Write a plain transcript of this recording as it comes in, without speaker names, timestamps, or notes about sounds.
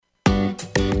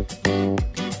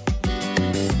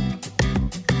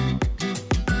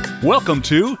Welcome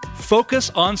to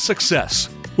Focus on Success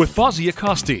with Fawzia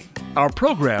Kosti. Our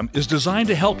program is designed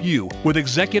to help you with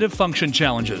executive function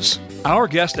challenges. Our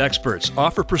guest experts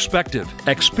offer perspective,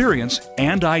 experience,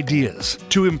 and ideas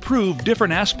to improve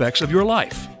different aspects of your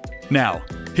life. Now,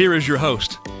 here is your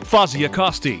host, Fawzia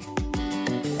Kosti.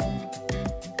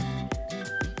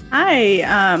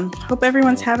 Hi, hope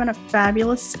everyone's having a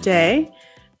fabulous day.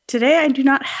 Today, I do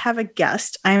not have a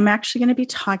guest. I am actually going to be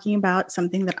talking about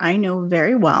something that I know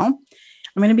very well. I'm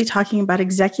going to be talking about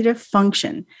executive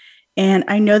function. And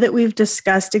I know that we've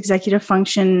discussed executive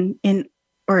function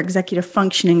or executive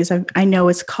functioning, as I know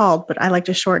it's called, but I like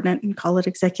to shorten it and call it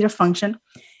executive function.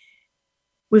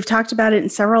 We've talked about it in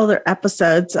several other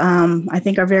episodes. I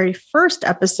think our very first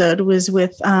episode was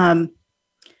with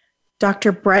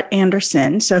Dr. Brett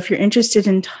Anderson. So if you're interested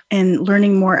in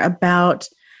learning more about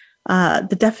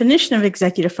the definition of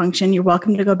executive function, you're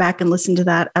welcome to go back and listen to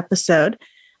that episode.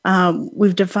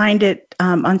 We've defined it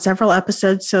on several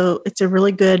episodes, so it's a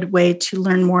really good way to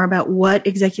learn more about what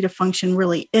executive function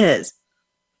really is.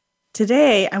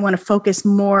 Today, I want to focus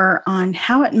more on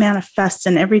how it manifests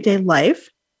in everyday life,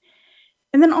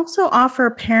 and then also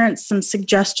offer parents some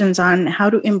suggestions on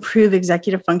how to improve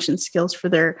executive function skills for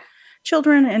their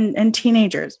children and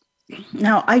teenagers.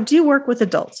 Now, I do work with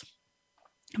adults,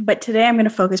 but today I'm going to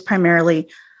focus primarily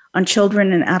on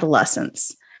children and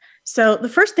adolescents. So the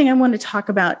first thing I want to talk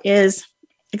about is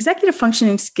executive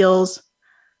functioning skills.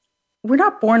 We're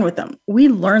not born with them. We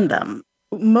learn them.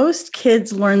 Most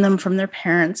kids learn them from their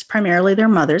parents, primarily their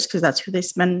mothers, because that's who they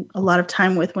spend a lot of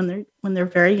time with when they're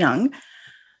very young.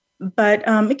 But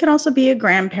it can also be a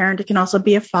grandparent. It can also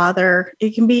be a father.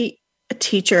 It can be a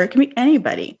teacher. It can be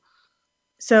anybody.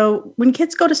 So when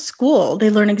kids go to school, they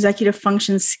learn executive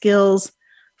function skills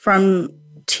from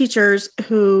teachers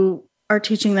who are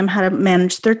teaching them how to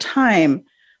manage their time,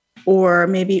 or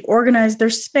maybe organize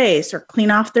their space, or clean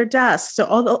off their desk. So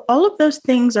all of those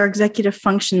things are executive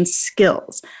function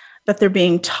skills that they're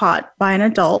being taught by an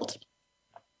adult.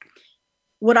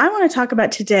 What I want to talk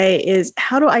about today is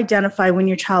how to identify when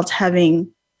your child's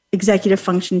having executive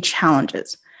function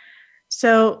challenges.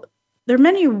 So there are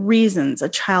many reasons a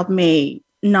child may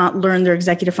not learn their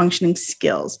executive functioning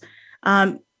skills.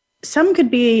 Some could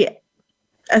be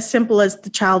as simple as the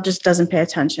child just doesn't pay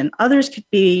attention. Others could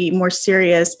be more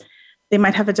serious. They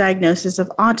might have a diagnosis of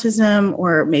autism,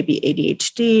 or maybe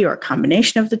ADHD, or a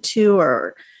combination of the two,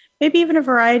 or maybe even a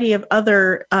variety of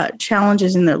other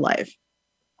challenges in their life.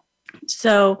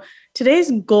 So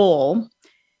today's goal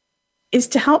is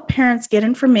to help parents get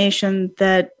information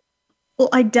that will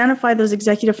identify those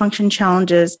executive function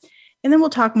challenges, and then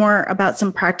we'll talk more about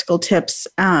some practical tips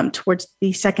towards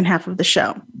the second half of the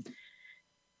show.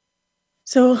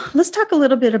 So let's talk a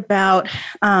little bit about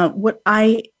what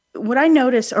I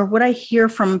notice, or what I hear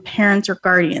from parents or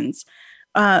guardians.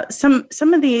 Some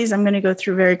of these I'm going to go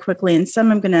through very quickly, and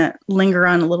some I'm going to linger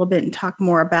on a little bit and talk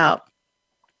more about.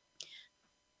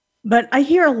 But I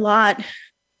hear a lot,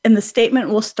 and the statement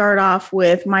will start off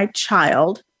with my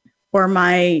child, or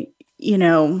my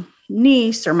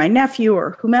niece, or my nephew,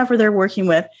 or whomever they're working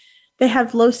with. They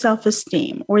have low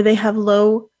self-esteem, or they have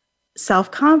low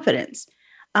self-confidence.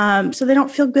 So they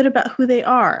don't feel good about who they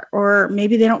are, or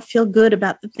maybe they don't feel good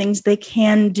about the things they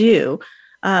can do,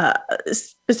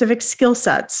 specific skill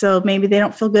sets. So maybe they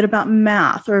don't feel good about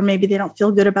math, or maybe they don't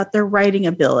feel good about their writing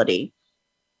ability.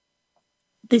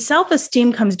 The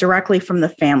self-esteem comes directly from the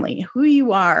family. Who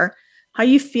you are, how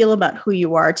you feel about who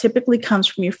you are, typically comes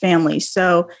from your family.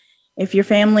 So if your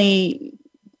family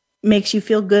makes you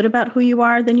feel good about who you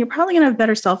are, then you're probably going to have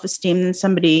better self-esteem than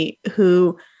somebody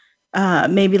who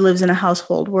maybe lives in a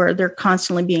household where they're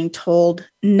constantly being told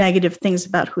negative things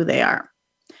about who they are.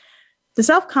 The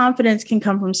self-confidence can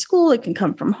come from school. It can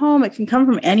come from home. It can come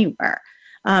from anywhere.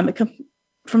 It can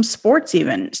from sports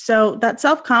even. So that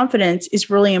self-confidence is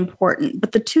really important.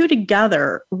 But the two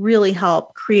together really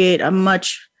help create a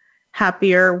much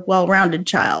happier, well-rounded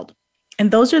child.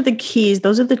 And those are the keys.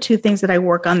 Those are the two things that I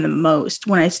work on the most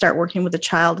when I start working with a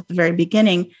child at the very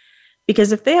beginning.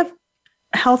 Because if they have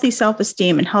healthy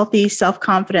self-esteem and healthy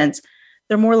self-confidence,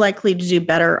 they're more likely to do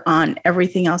better on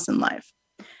everything else in life.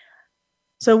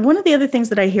 So one of the other things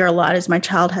that I hear a lot is my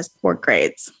child has poor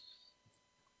grades,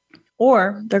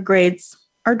 or their grades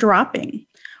are dropping,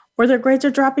 or their grades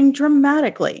are dropping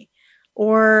dramatically,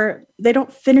 or they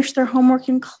don't finish their homework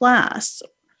in class,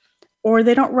 or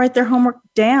they don't write their homework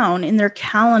down in their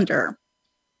calendar.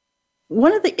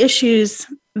 One of the issues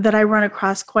that I run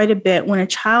across quite a bit when a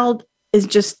child is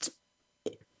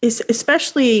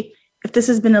especially if this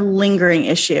has been a lingering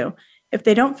issue, if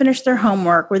they don't finish their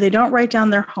homework, or they don't write down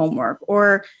their homework,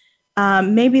 or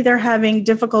Maybe they're having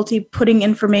difficulty putting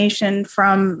information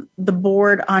from the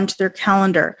board onto their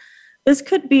calendar. This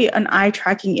could be an eye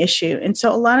tracking issue. And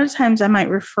so a lot of times I might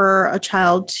refer a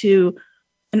child to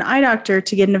an eye doctor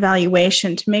to get an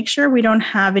evaluation to make sure we don't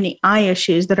have any eye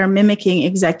issues that are mimicking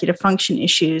executive function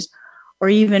issues or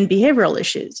even behavioral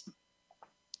issues.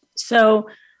 So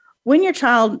when your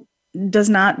child does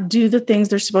not do the things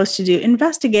they're supposed to do,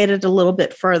 investigate it a little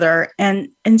bit further and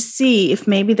see if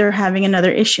maybe they're having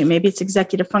another issue. Maybe it's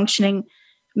executive functioning,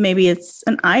 maybe it's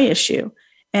an eye issue.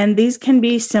 And these can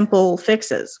be simple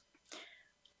fixes.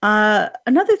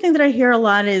 Another thing that I hear a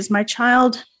lot is my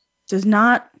child does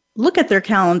not look at their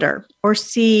calendar or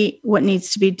see what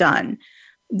needs to be done.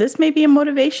 This may be a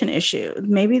motivation issue.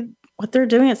 Maybe what they're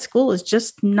doing at school is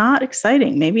just not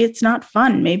exciting. Maybe it's not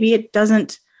fun. Maybe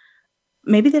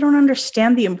they don't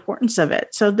understand the importance of it.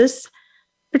 So this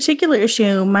particular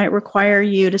issue might require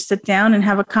you to sit down and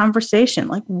have a conversation.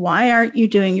 Like, why aren't you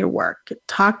doing your work?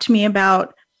 Talk to me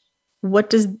about what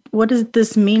does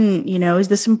this mean? Is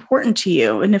this important to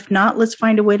you? And if not, let's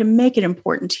find a way to make it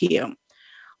important to you.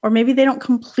 Or maybe they don't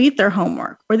complete their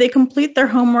homework, or they complete their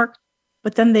homework,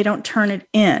 but then they don't turn it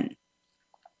in,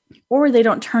 or they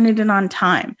don't turn it in on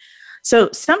time.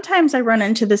 So sometimes I run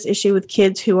into this issue with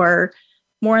kids who are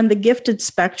more on the gifted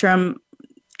spectrum,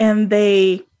 and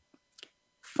they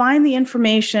find the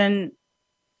information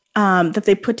that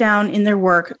they put down in their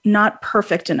work not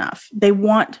perfect enough. They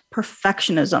want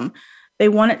perfectionism. They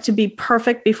want it to be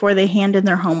perfect before they hand in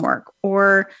their homework,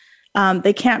 or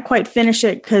they can't quite finish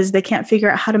it because they can't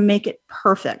figure out how to make it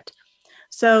perfect.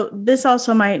 So this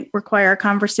also might require a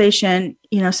conversation.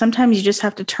 Sometimes you just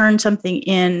have to turn something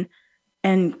in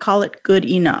and call it good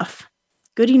enough.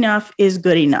 Good enough is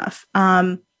good enough.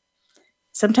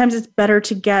 Sometimes it's better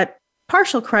to get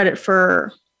partial credit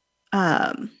for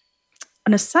an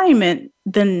assignment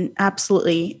than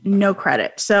absolutely no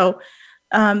credit. So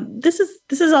this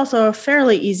is also a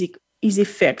fairly easy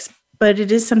fix, but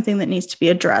it is something that needs to be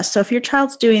addressed. So if your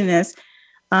child's doing this,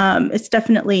 it's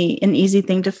definitely an easy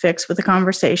thing to fix with a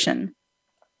conversation.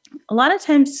 A lot of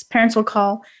times parents will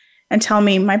call and tell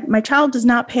me, my child does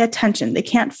not pay attention. They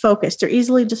can't focus. They're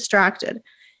easily distracted.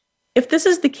 If this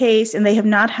is the case and they have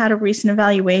not had a recent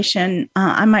evaluation,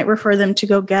 I might refer them to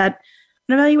go get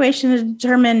an evaluation to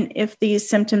determine if these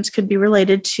symptoms could be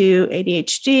related to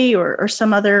ADHD or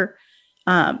some other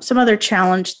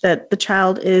challenge that the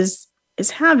child is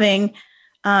having.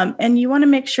 And you want to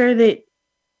make sure that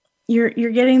you're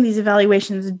getting these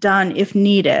evaluations done if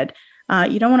needed.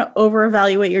 You don't want to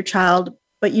over-evaluate your child,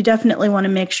 but you definitely want to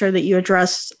make sure that you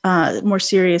address more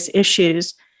serious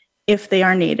issues if they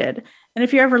are needed. And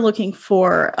if you're ever looking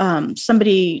for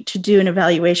somebody to do an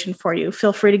evaluation for you,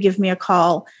 feel free to give me a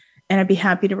call, and I'd be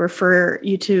happy to refer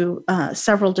you to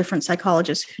several different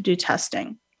psychologists who do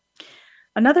testing.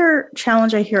 Another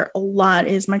challenge I hear a lot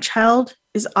is my child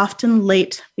is often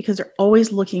late because they're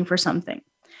always looking for something.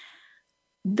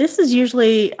 This is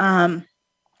usually a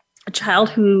child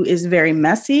who is very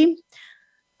messy.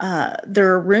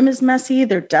 Their room is messy,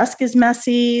 their desk is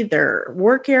messy, their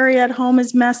work area at home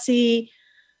is messy.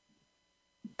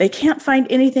 They can't find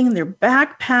anything in their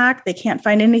backpack. They can't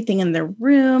find anything in their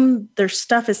room. Their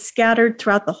stuff is scattered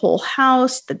throughout the whole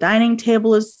house. The dining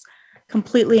table is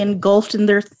completely engulfed in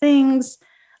their things.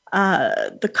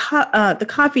 The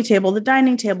coffee table, the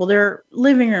dining table, their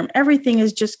living room, everything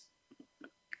is just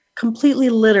completely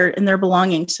littered in their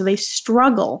belongings. So they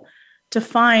struggle to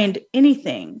find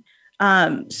anything.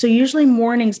 So usually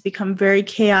mornings become very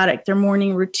chaotic. Their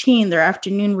morning routine, their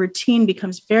afternoon routine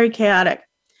becomes very chaotic.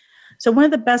 So one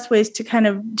of the best ways to kind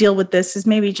of deal with this is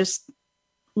maybe just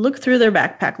look through their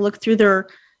backpack, look through their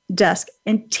desk,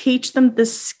 and teach them the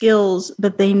skills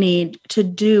that they need to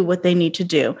do what they need to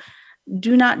do.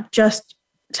 Do not just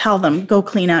tell them, go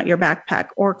clean out your backpack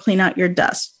or clean out your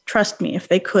desk. Trust me, if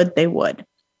they could, they would.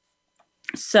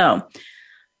 So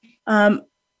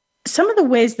some of the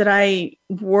ways that I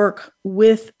work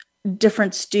with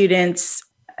different students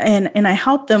and I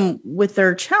help them with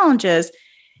their challenges.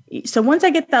 So once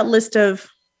I get that list of,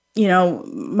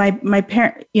 my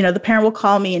parent, the parent will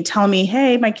call me and tell me,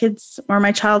 hey, my kids or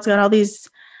my child's got all these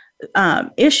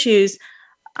issues.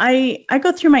 I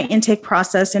go through my intake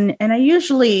process and I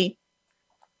usually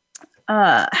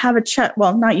have a check.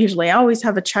 Well, not usually. I always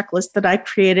have a checklist that I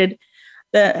created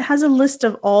that has a list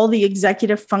of all the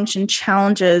executive function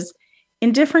challenges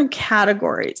in different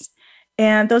categories.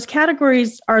 And those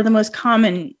categories are the most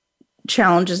common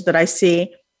challenges that I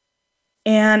see.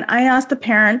 And I ask the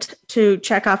parent to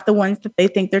check off the ones that they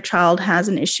think their child has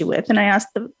an issue with. And I ask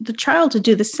the child to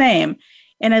do the same.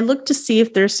 And I look to see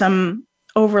if there's some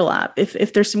overlap,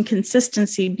 if there's some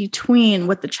consistency between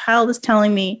what the child is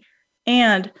telling me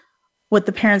and what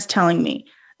the parent's telling me.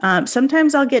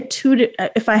 Sometimes I'll get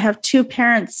if I have two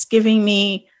parents giving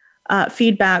me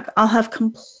feedback, I'll have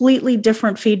completely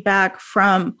different feedback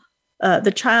from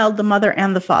the child, the mother,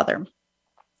 and the father,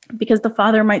 because the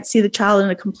father might see the child in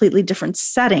a completely different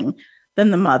setting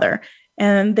than the mother,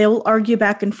 and they'll argue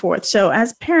back and forth. So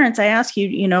as parents, I ask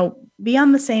you, be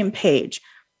on the same page.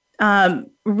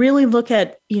 Really look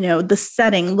at, the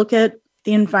setting, look at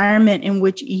the environment in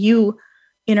which you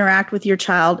interact with your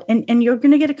child, and you're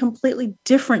going to get a completely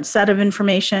different set of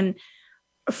information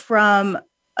from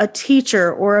a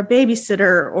teacher or a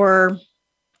babysitter or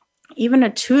even a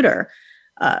tutor.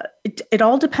 It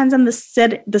all depends on the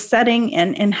setting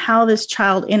and how this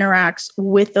child interacts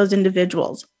with those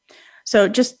individuals. So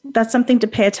just that's something to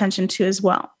pay attention to as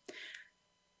well.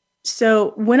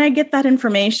 So when I get that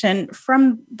information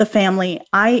from the family,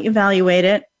 I evaluate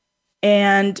it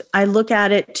and I look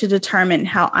at it to determine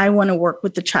how I want to work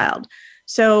with the child.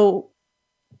 So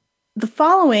the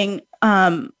following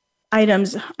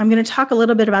items, I'm going to talk a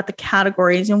little bit about the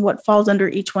categories and what falls under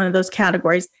each one of those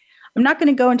categories. I'm not going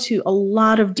to go into a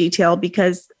lot of detail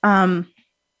because I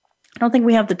don't think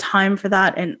we have the time for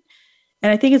that. And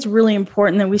I think it's really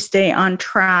important that we stay on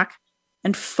track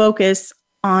and focus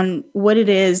on what it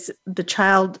is the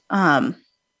child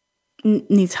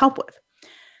needs help with.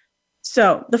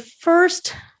 So the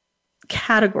first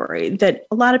category that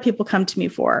a lot of people come to me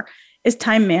for is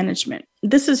time management.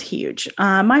 This is huge.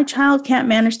 My child can't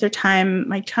manage their time.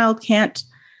 My child can't,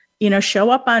 show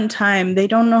up on time. They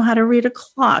don't know how to read a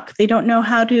clock. They don't know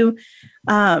how to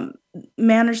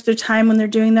manage their time when they're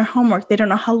doing their homework. They don't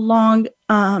know how long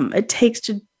it takes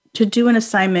to do an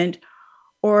assignment,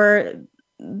 or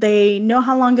they know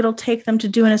how long it'll take them to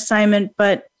do an assignment,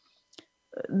 but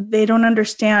they don't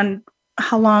understand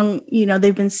how long,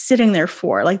 they've been sitting there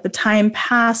for. Like the time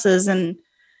passes and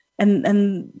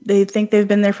they think they've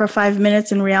been there for 5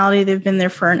 minutes. In reality, they've been there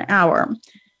for an hour.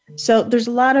 So there's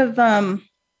a lot of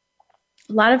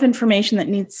information that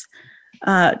needs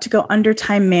to go under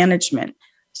time management.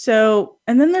 So,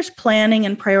 and then there's planning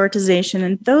and prioritization,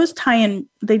 and those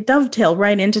they dovetail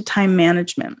right into time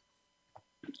management.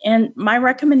 And my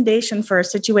recommendation for a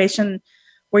situation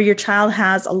where your child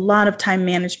has a lot of time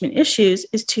management issues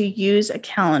is to use a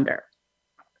calendar.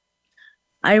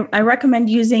 I recommend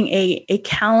using a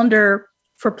calendar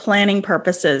for planning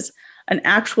purposes, an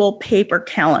actual paper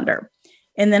calendar.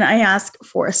 And then I ask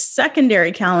for a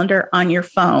secondary calendar on your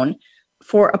phone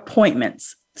for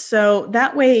appointments. So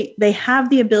that way they have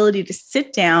the ability to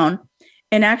sit down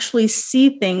and actually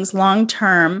see things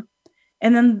long-term.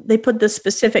 And then they put the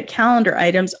specific calendar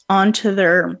items onto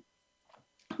their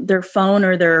phone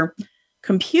or their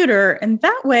computer. And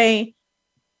that way,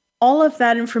 all of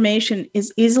that information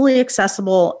is easily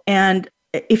accessible. And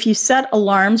if you set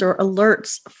alarms or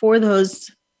alerts for those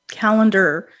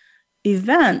calendar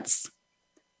events,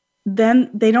 then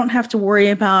they don't have to worry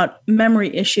about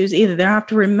memory issues either. They don't have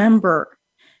to remember.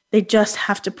 They just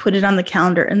have to put it on the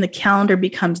calendar, and the calendar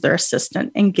becomes their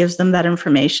assistant and gives them that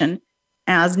information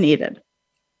as needed.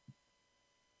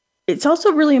 It's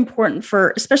also really important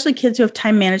for especially kids who have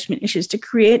time management issues to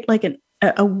create like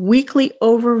a weekly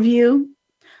overview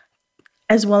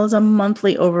as well as a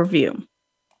monthly overview.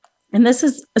 And this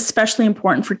is especially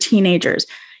important for teenagers.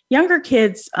 Younger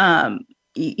kids,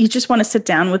 you just want to sit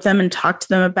down with them and talk to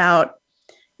them about,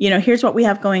 here's what we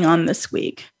have going on this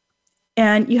week.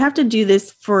 And you have to do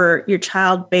this for your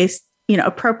child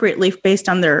appropriately based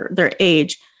on their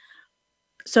age.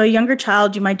 So a younger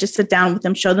child, you might just sit down with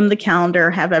them, show them the calendar,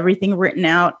 have everything written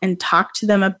out, and talk to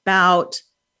them about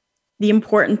the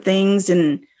important things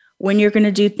and when you're going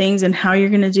to do things and how you're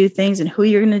going to do things and who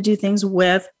you're going to do things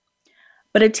with.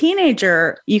 But a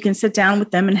teenager, you can sit down with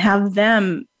them and have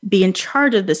them be in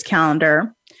charge of this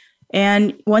calendar.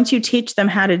 And once you teach them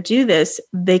how to do this,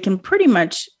 they can pretty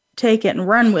much take it and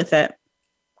run with it.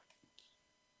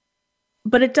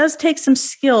 But it does take some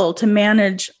skill to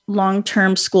manage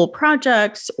long-term school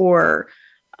projects or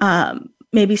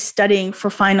maybe studying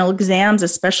for final exams,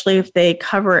 especially if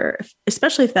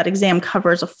that exam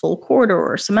covers a full quarter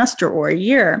or a semester or a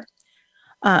year.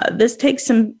 This takes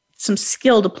some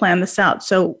skill to plan this out.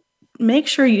 So make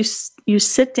sure you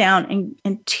sit down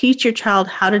and teach your child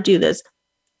how to do this.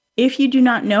 If you do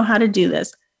not know how to do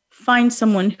this, find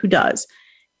someone who does.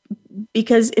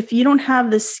 Because if you don't have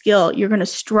this skill, you're going to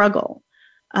struggle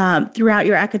throughout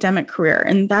your academic career.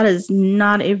 And that is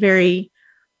not a very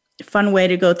fun way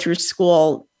to go through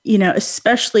school,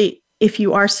 especially if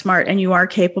you are smart and you are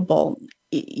capable.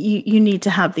 You need to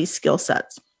have these skill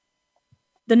sets.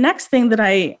 The next thing that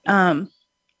I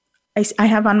I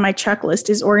have on my checklist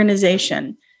is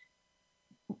organization.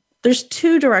 There's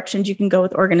two directions you can go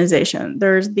with organization.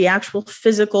 There's the actual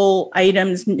physical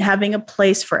items, having a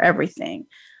place for everything,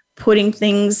 putting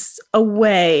things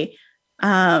away,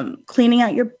 cleaning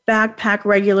out your backpack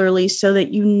regularly so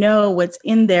that you know what's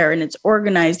in there and it's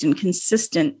organized and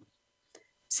consistent.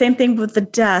 Same thing with the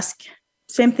desk.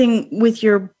 Same thing with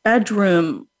your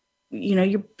bedroom,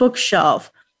 your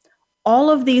bookshelf. All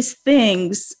of these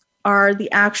things are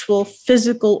the actual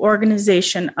physical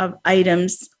organization of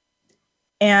items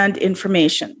and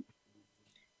information.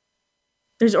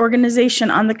 There's organization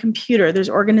on the computer. There's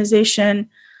organization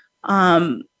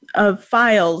of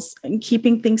files and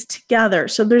keeping things together.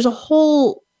 So there's a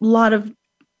whole lot of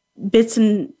bits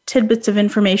and tidbits of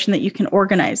information that you can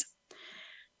organize.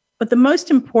 But the most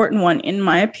important one, in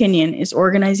my opinion, is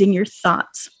organizing your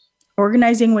thoughts,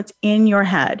 organizing what's in your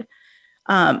head.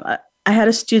 I had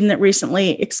a student that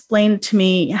recently explained to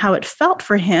me how it felt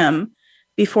for him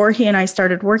before he and I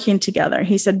started working together.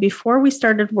 He said, before we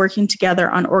started working together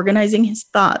on organizing his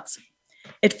thoughts,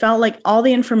 it felt like all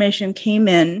the information came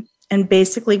in and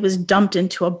basically was dumped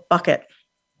into a bucket.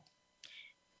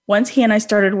 Once he and I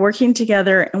started working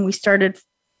together and we started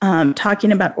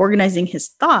talking about organizing his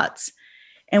thoughts,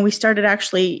 and we started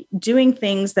actually doing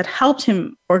things that helped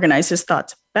him organize his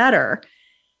thoughts better,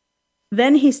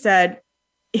 then he said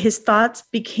his thoughts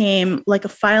became like a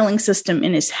filing system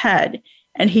in his head,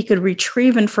 and he could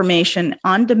retrieve information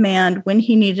on demand when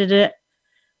he needed it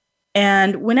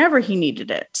and whenever he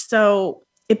needed it. So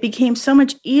it became so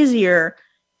much easier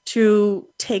to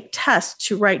take tests,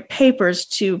 to write papers,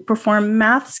 to perform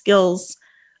math skills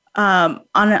on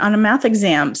a math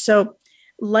exam. So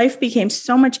life became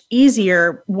so much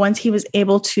easier once he was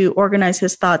able to organize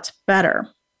his thoughts better.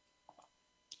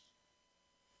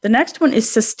 The next one is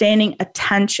sustaining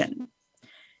attention.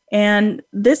 And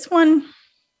this one,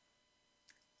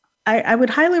 I would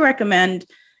highly recommend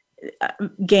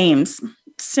games,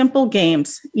 simple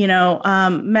games,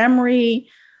 memory,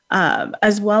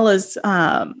 as well as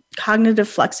cognitive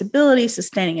flexibility,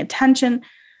 sustaining attention.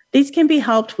 These can be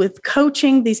helped with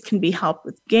coaching. These can be helped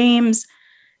with games.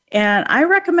 And I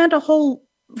recommend a whole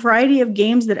variety of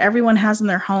games that everyone has in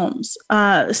their homes,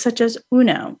 such as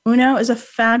Uno. Uno is a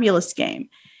fabulous game.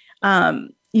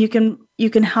 You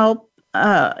can help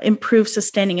improve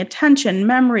sustaining attention,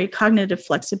 memory, cognitive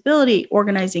flexibility,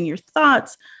 organizing your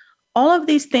thoughts. All of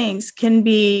these things can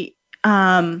be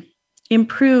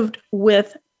improved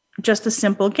with just a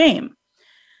simple game.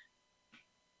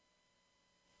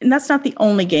 And that's not the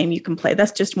only game you can play.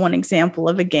 That's just one example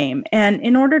of a game. And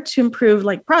in order to improve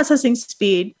like processing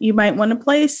speed, you might want to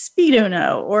play Speed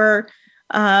Uno or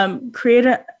create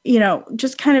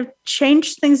just kind of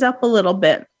change things up a little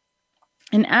bit.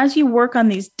 And as you work on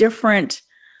these different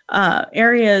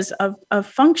areas of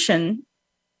function,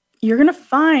 you're going to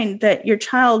find that your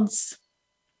child's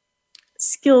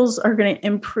skills are going to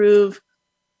improve,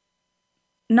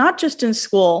 not just in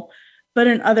school, but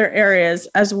in other areas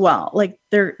as well. Like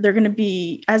they're going to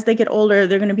be, as they get older,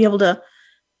 they're going to be able to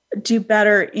do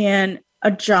better in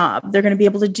a job. They're going to be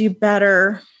able to do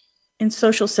better in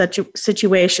social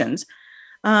situations.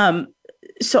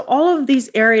 So all of these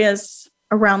areas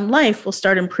around life will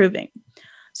start improving.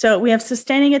 So we have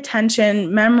sustaining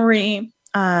attention, memory,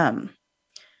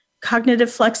 cognitive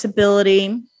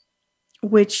flexibility,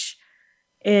 which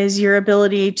is your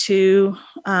ability to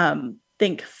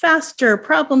think faster,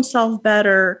 problem solve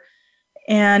better,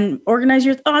 and organize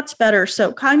your thoughts better.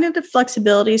 So cognitive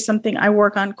flexibility is something I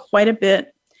work on quite a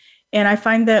bit. And I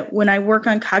find that when I work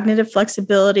on cognitive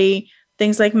flexibility,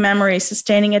 things like memory,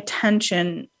 sustaining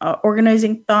attention,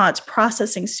 organizing thoughts,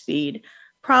 processing speed,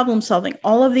 problem solving,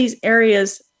 all of these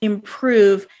areas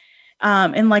improve.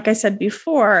 And like I said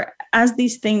before, as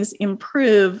these things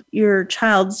improve, your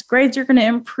child's grades are going to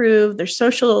improve, their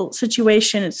social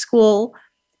situation at school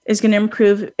is going to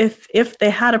improve if they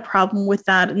had a problem with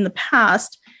that in the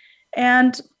past.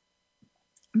 And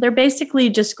they're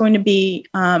basically just going to be,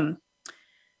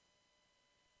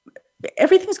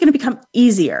 everything's going to become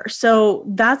easier. So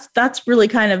that's really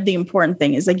kind of the important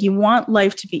thing, is like you want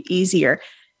life to be easier.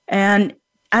 And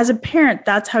as a parent,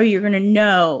 that's how you're going to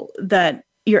know that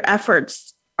your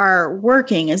efforts are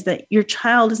working, is that your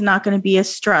child is not going to be as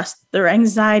stressed. Their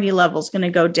anxiety level is going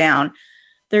to go down.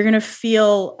 They're going to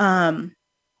feel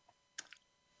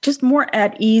just more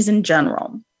at ease in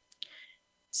general.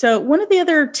 So one of the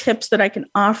other tips that I can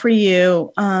offer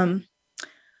you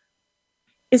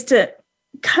is to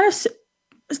kind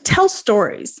of tell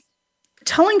stories.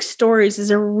 Telling stories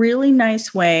is a really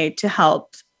nice way to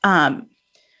help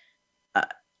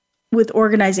with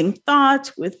organizing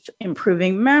thoughts, with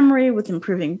improving memory, with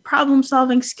improving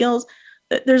problem-solving skills.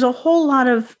 There's a whole lot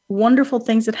of wonderful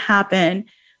things that happen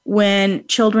when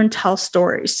children tell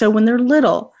stories. So when they're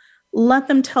little, let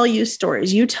them tell you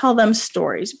stories. You tell them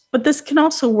stories. But this can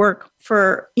also work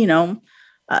for,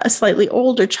 a slightly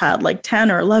older child, like 10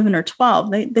 or 11 or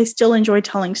 12. They still enjoy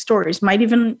telling stories, might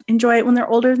even enjoy it when they're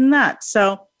older than that.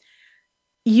 So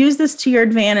use this to your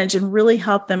advantage and really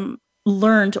help them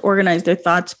learn to organize their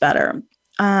thoughts better.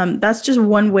 That's just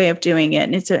one way of doing it.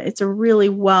 And it's a really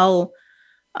well-rounded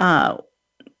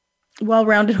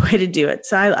way to do it.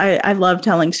 So I love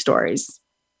telling stories.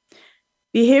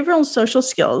 Behavioral and social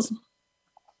skills.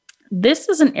 This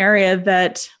is an area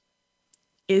that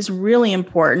is really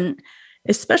important,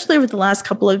 especially over the last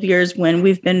couple of years when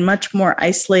we've been much more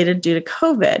isolated due to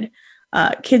COVID.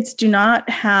 Kids do not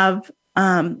have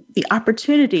the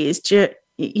opportunities to,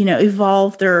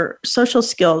 evolve their social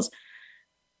skills.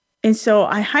 And so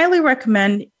I highly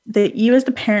recommend that you as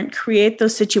the parent create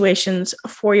those situations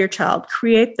for your child,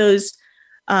 create those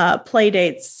play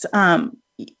dates.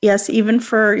 Yes, even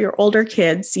for your older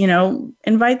kids,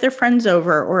 invite their friends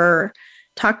over or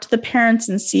talk to the parents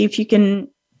and see if you can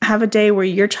have a day where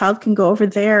your child can go over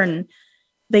there and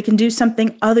they can do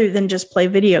something other than just play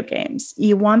video games.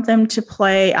 You want them to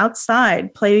play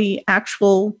outside, play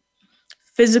actual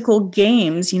physical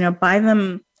games, buy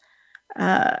them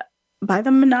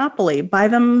Monopoly, buy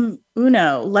them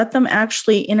Uno, let them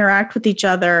actually interact with each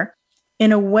other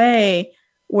in a way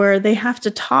where they have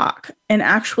to talk and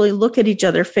actually look at each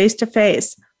other face to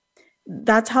face.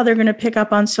 That's how they're going to pick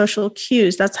up on social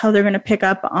cues. That's how they're going to pick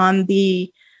up on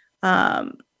the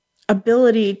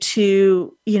ability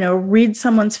to, read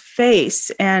someone's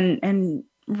face and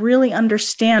really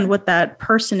understand what that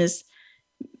person is,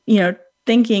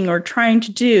 thinking or trying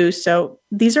to do. So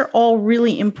these are all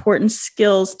really important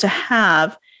skills to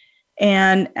have.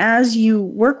 And as you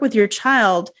work with your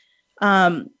child,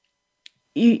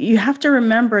 you have to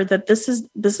remember that this is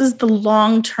the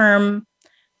long-term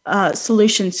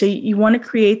solution. So you want to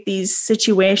create these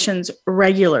situations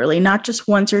regularly, not just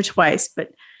once or twice, but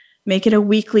make it a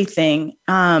weekly thing.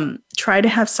 Try to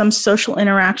have some social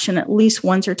interaction at least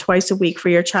once or twice a week for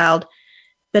your child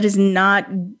that is not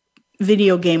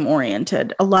video game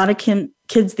oriented. A lot of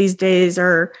kids these days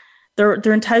are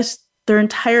their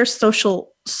entire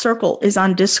social circle is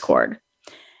on Discord.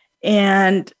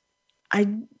 And I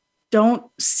don't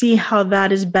see how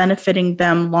that is benefiting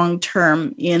them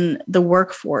long-term in the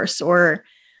workforce or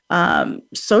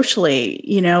socially.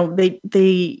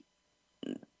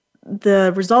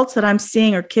 The results that I'm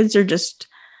seeing are kids are just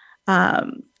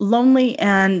lonely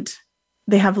and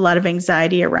they have a lot of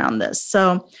anxiety around this.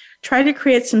 So try to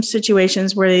create some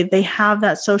situations where they have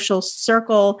that social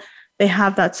circle, they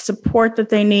have that support that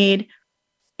they need,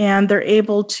 and they're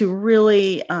able to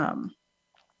really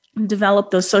develop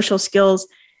those social skills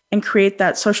and create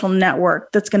that social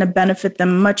network that's going to benefit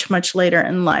them much, much later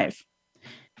in life.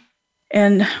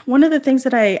 And one of the things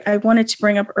that I wanted to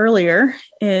bring up earlier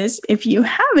is if you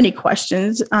have any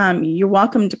questions, you're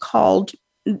welcome to call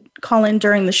in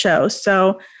during the show.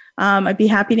 So I'd be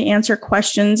happy to answer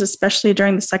questions, especially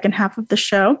during the second half of the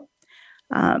show.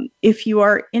 If you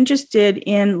are interested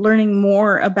in learning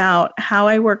more about how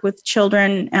I work with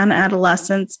children and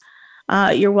adolescents,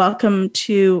 you're welcome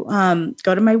to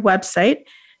go to my website,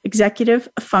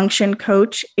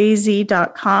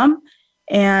 executivefunctioncoachaz.com.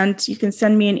 And you can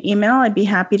send me an email. I'd be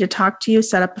happy to talk to you,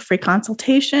 set up a free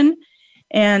consultation,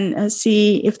 and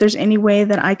see if there's any way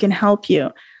that I can help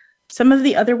you. Some of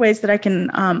the other ways that I can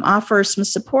offer some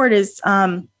support is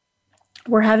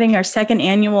we're having our second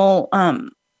annual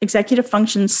Executive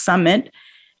Functions Summit,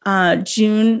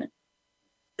 June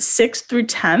 6th through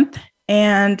 10th.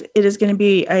 And it is going to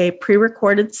be a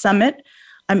pre-recorded summit.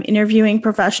 I'm interviewing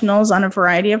professionals on a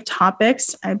variety of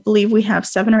topics. I believe we have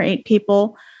 7 or 8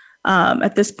 people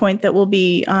at this point that will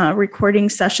be recording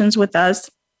sessions with us.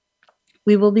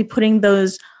 We will be putting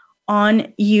those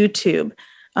on YouTube.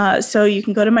 So you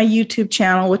can go to my YouTube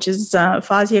channel, which is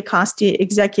Fazia Costi,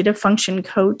 Executive Function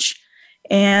Coach,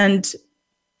 and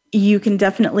you can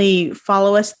definitely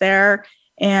follow us there.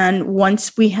 And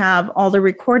once we have all the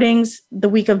recordings, the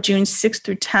week of June 6th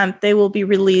through 10th, they will be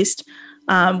released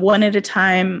one at a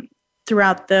time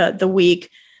throughout the week.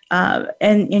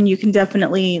 And you can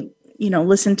definitely,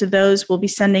 listen to those. We'll be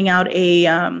sending out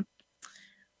a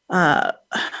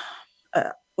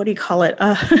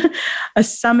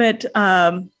summit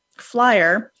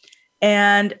flyer,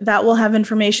 and that will have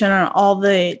information on all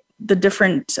the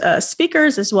different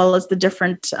speakers as well as the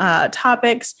different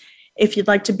topics. If you'd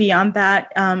like to be on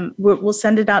that, we'll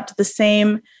send it out to the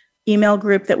same email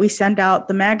group that we send out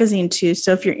the magazine to.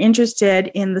 So if you're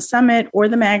interested in the summit or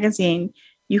the magazine,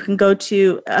 you can go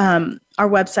to our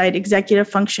website,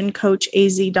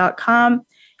 executivefunctioncoachaz.com.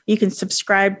 You can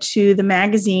subscribe to the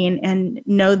magazine and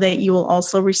know that you will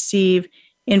also receive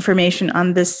information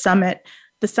on this summit.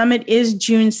 The summit is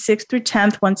June 6th through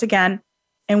 10th, once again,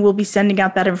 and we'll be sending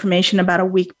out that information about a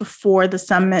week before the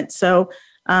summit. So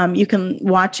you can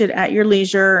watch it at your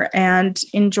leisure and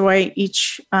enjoy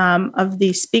each of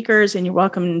the speakers, and you're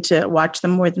welcome to watch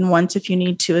them more than once if you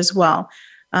need to as well.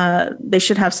 They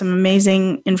should have some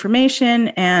amazing information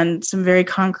and some very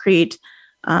concrete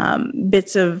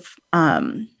bits of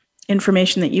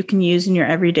information that you can use in your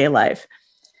everyday life.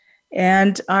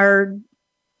 And our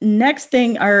next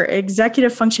thing, our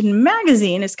Executive Function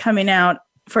magazine is coming out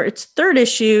for its third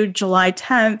issue, July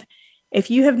 10th. If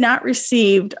you have not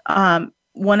received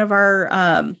one of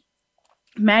our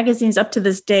magazines up to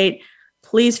this date,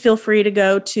 please feel free to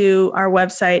go to our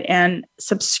website and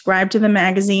subscribe to the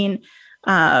magazine.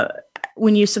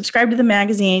 When you subscribe to the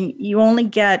magazine, you only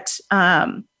get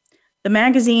the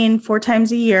magazine 4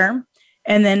 times a year,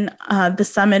 and then the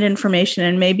summit information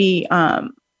and maybe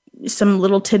some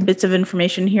little tidbits of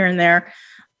information here and there.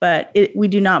 But we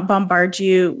do not bombard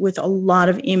you with a lot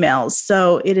of emails.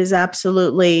 So it is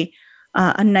absolutely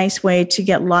a nice way to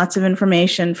get lots of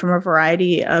information from a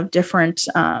variety of different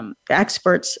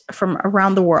experts from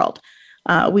around the world.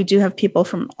 We do have people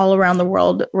from all around the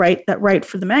world write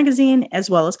for the magazine, as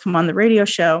well as come on the radio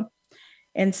show.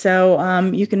 And so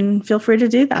you can feel free to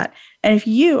do that. And if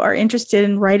you are interested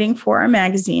in writing for our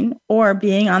magazine or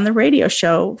being on the radio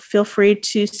show, feel free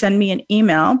to send me an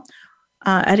email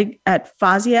at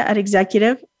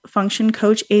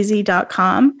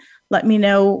fazia@executivefunctioncoachaz.com. Let me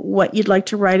know what you'd like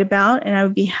to write about, and I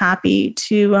would be happy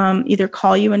to either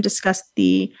call you and discuss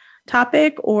the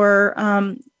topic, or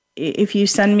if you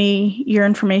send me your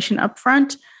information up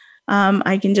front,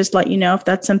 I can just let you know if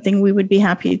that's something we would be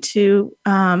happy to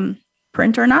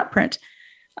print or not print.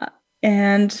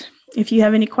 And if you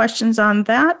have any questions on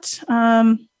that,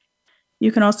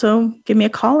 you can also give me a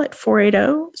call at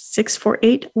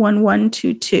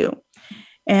 480-648-1122.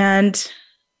 And let's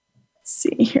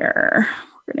see here.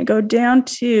 We're going to go down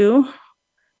to,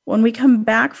 when we come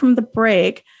back from the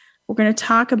break, we're going to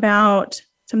talk about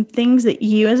some things that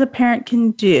you as a parent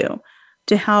can do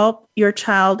to help your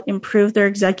child improve their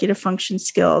executive function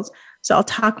skills. So I'll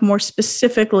talk more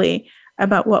specifically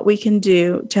about what we can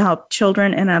do to help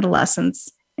children and adolescents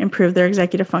improve their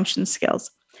executive function skills.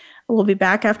 We'll be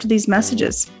back after these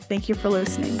messages. Thank you for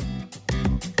listening.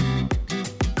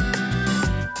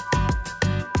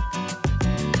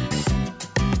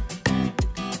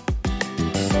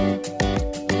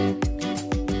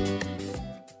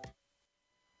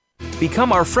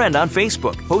 Become our friend on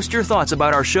Facebook. Post your thoughts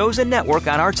about our shows and network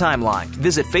on our timeline.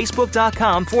 Visit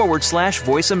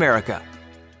facebook.com/Voice America.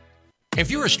 If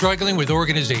you are struggling with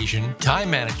organization, time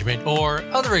management, or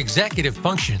other executive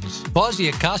functions,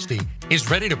 Fazia Costi is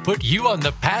ready to put you on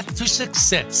the path to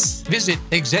success. Visit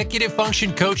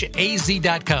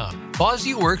executivefunctioncoachaz.com.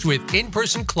 Fazia works with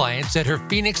in-person clients at her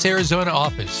Phoenix, Arizona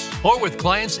office, or with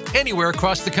clients anywhere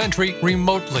across the country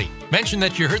remotely. Mention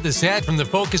that you heard this ad from the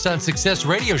Focus on Success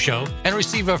radio show and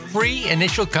receive a free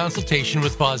initial consultation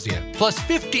with Fazia, plus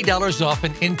 $50 off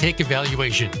an intake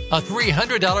evaluation, a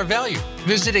 $300 value.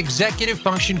 Visit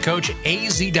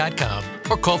executivefunctioncoachaz.com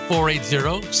or call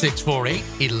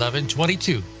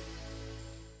 480-648-1122.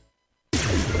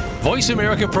 Voice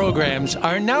America programs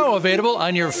are now available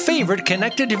on your favorite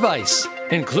connected device,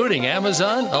 including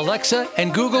Amazon, Alexa,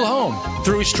 and Google Home.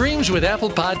 Through streams with Apple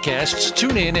Podcasts,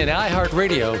 TuneIn, and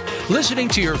iHeartRadio, listening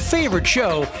to your favorite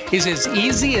show is as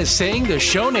easy as saying the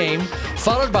show name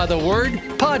followed by the word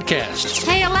podcast.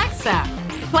 Hey, Alexa,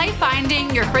 play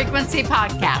Finding Your Frequency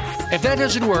podcast. If that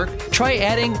doesn't work, try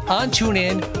adding on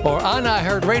TuneIn or on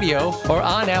iHeartRadio or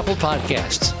on Apple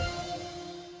Podcasts.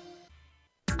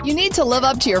 You need to live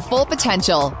up to your full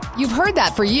potential. You've heard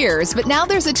that for years, but now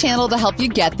there's a channel to help you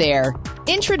get there.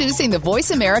 Introducing the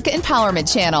Voice America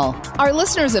Empowerment Channel. Our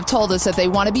listeners have told us that they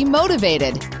want to be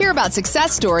motivated, hear about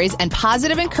success stories, and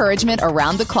positive encouragement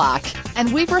around the clock.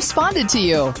 And we've responded to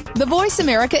you. The Voice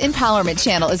America Empowerment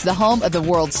Channel is the home of the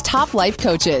world's top life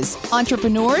coaches,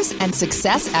 entrepreneurs, and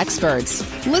success experts.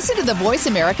 Listen to the Voice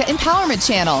America Empowerment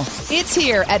Channel. It's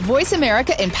here at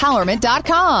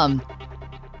voiceamericaempowerment.com.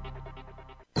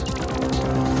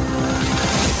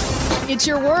 It's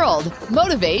your world.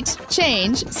 Motivate,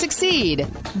 change, succeed.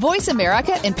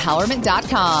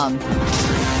 VoiceAmericaEmpowerment.com.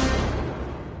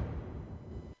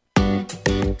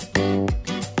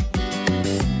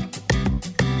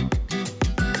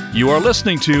 You are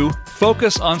listening to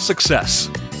Focus on Success.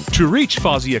 To reach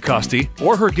Fozzie Acosti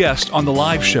or her guest on the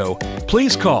live show,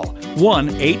 please call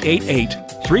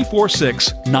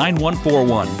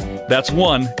 1-888-346-9141. That's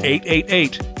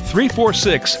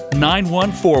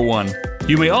 1-888-346-9141.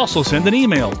 You may also send an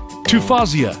email to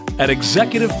Fozia at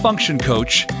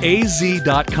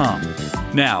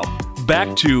executivefunctioncoachaz.com. Now,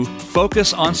 back to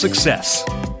Focus on Success.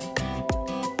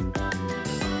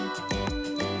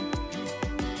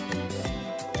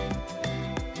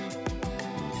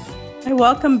 Hi,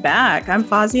 welcome back. I'm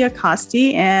Fozzie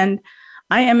Acosti, and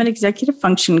I am an executive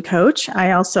function coach.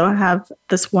 I also have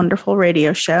this wonderful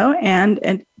radio show and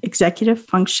an executive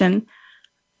function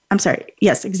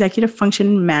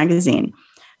magazine.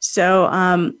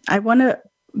 So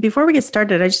before we get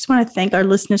started, I just want to thank our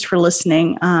listeners for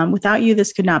listening. Without you,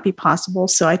 this could not be possible.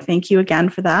 So I thank you again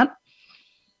for that.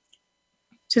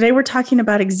 Today, we're talking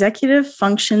about executive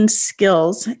function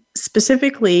skills,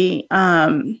 specifically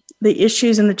the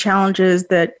issues and the challenges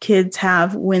that kids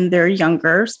have when they're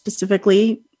younger,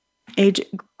 specifically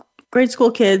grade school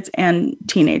kids and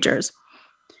teenagers.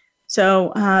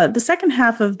 So the second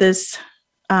half of this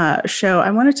show, I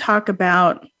want to talk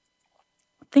about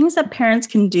things that parents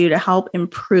can do to help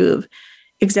improve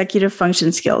executive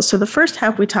function skills. So the first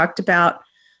half, we talked about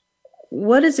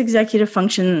what is executive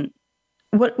function,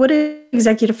 what do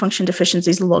executive function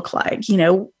deficiencies look like? You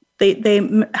know,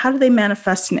 how do they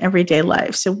manifest in everyday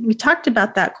life? So we talked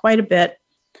about that quite a bit.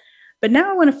 But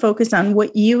now I want to focus on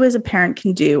what you as a parent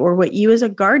can do, or what you as a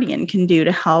guardian can do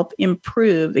to help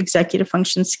improve executive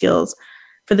function skills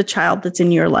for the child that's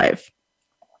in your life.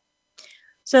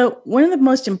 So one of the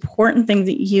most important things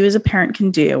that you as a parent can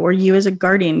do, or you as a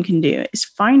guardian can do, is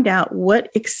find out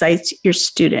what excites your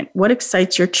student, what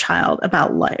excites your child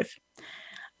about life.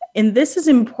 And this is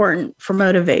important for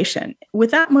motivation.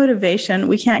 Without motivation,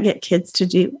 we can't get kids to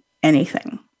do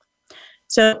anything.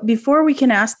 So before we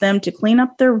can ask them to clean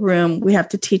up their room, we have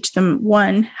to teach them,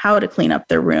 one, how to clean up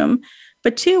their room,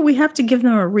 but two, we have to give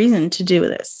them a reason to do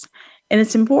this. And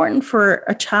it's important for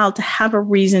a child to have a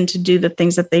reason to do the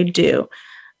things that they do.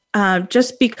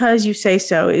 Just because you say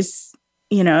so is,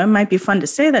 it might be fun to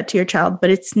say that to your child, but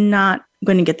it's not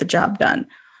going to get the job done.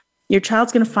 Your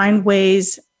child's going to find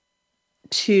ways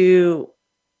to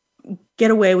get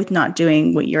away with not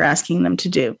doing what you're asking them to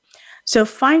do. So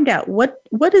find out what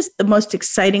is the most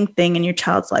exciting thing in your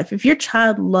child's life. If your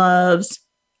child loves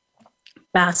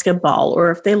basketball,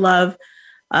 or if they love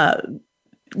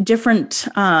different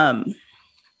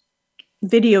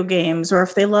video games, or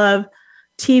if they love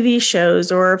TV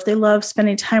shows, or if they love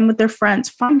spending time with their friends,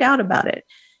 find out about it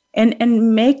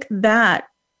and make that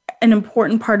an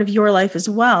important part of your life as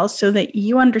well, so that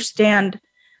you understand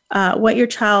what your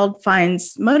child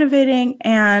finds motivating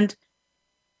and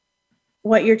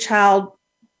what your child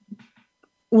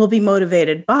will be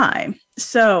motivated by.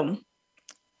 So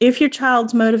if your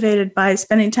child's motivated by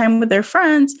spending time with their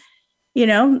friends,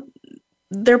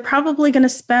 they're probably going to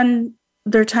spend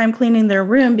their time cleaning their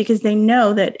room, because they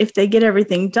know that if they get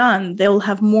everything done, they'll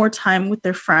have more time with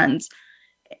their friends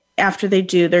after they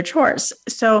do their chores.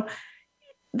 So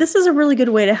this is a really good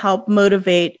way to help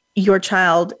motivate your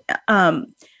child.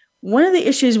 One of the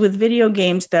issues with video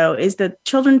games, though, is that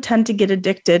children tend to get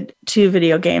addicted to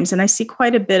video games, and I see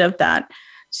quite a bit of that.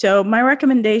 So my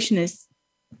recommendation is,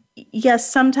 yes,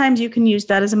 sometimes you can use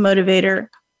that as a motivator,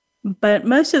 but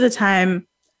most of the time,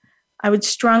 I would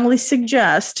strongly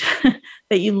suggest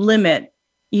that you limit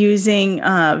using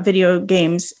video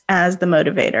games as the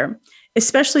motivator,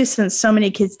 especially since so many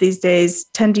kids these days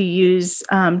tend to use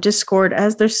Discord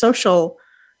as their social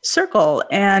circle.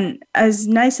 And as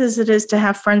nice as it is to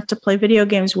have friends to play video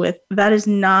games with, that is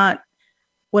not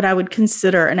what I would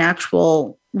consider an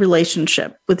actual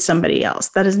relationship with somebody else.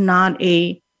 That is not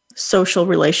a social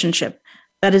relationship.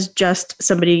 That is just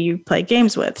somebody you play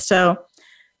games with. So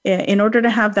in order to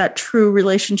have that true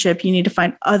relationship, you need to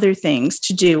find other things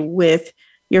to do with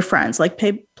your friends, like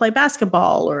play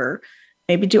basketball, or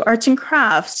maybe do arts and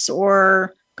crafts,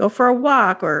 or go for a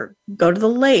walk, or go to the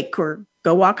lake, or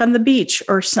go walk on the beach,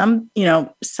 or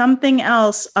something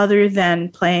else other than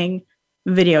playing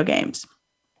video games.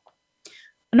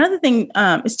 Another thing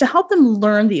is to help them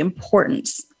learn the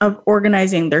importance of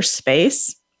organizing their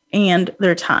space and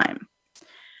their time.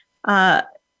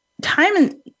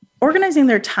 Organizing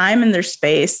their time and their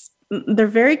space, they're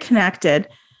very connected.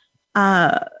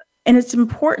 And it's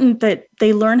important that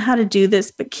they learn how to do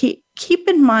this, but keep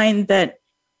in mind that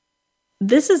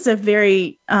this is a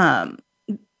very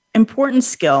important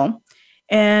skill,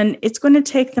 and it's going to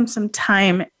take them some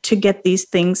time to get these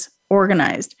things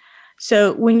organized.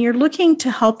 So when you're looking to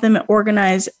help them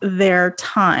organize their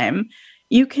time,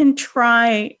 you can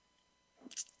try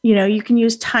You can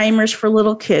use timers for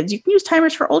little kids. You can use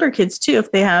timers for older kids too,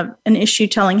 if they have an issue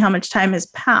telling how much time has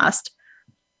passed.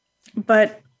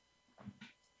 But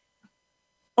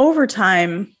over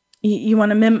time, you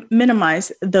want to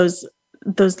minimize those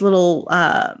little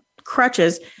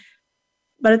crutches.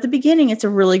 But at the beginning, it's a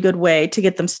really good way to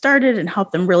get them started and help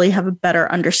them really have a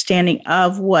better understanding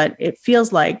of what it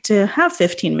feels like to have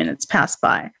 15 minutes pass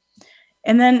by.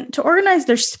 And then to organize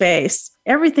their space,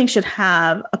 everything should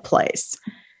have a place.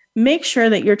 Make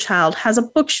sure that your child has a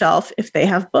bookshelf if they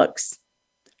have books.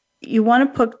 You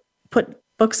want to put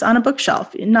books on a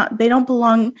bookshelf. They don't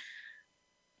belong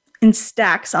in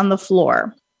stacks on the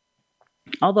floor.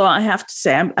 Although I have to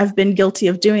say, I've been guilty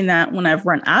of doing that when I've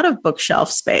run out of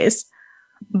bookshelf space,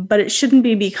 but it shouldn't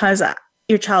be because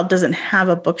your child doesn't have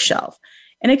a bookshelf.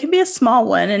 And it can be a small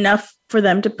one, enough for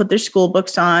them to put their school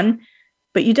books on,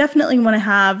 but you definitely want to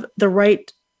have the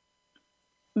right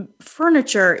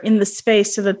furniture in the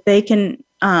space so that they can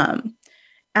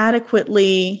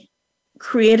adequately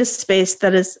create a space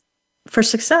that is for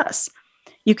success.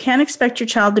 You can't expect your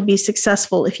child to be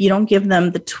successful if you don't give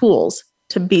them the tools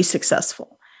to be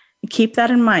successful. Keep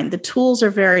that in mind. The tools are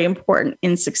very important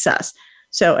in success.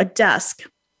 So a desk,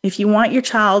 if you want your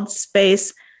child's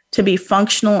space to be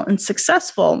functional and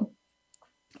successful,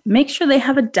 make sure they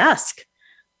have a desk.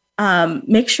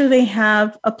 Make sure they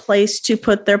have a place to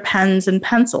put their pens and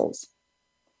pencils.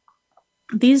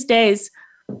 These days,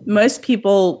 most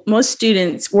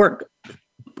students work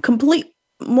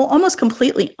almost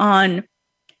completely on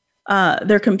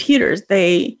their computers.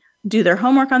 They do their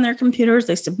homework on their computers.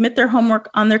 They submit their homework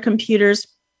on their computers,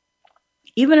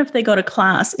 even if they go to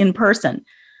class in person.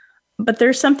 But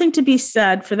there's something to be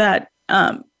said for that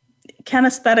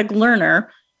kinesthetic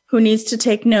learner who needs to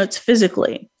take notes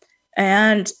physically.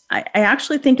 And I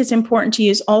actually think it's important to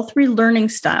use all three learning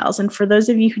styles. And for those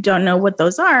of you who don't know what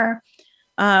those are,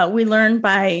 we learn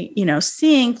by,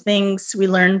 seeing things, we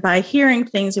learn by hearing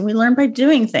things, and we learn by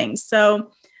doing things.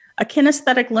 So a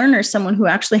kinesthetic learner is someone who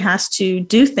actually has to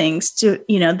do things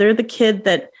they're the kid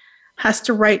that has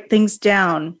to write things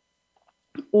down.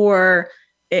 Or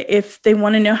if they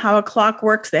want to know how a clock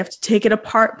works, they have to take it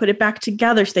apart, put it back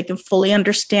together so they can fully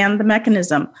understand the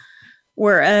mechanism.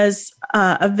 Whereas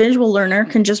a visual learner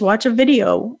can just watch a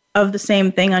video of the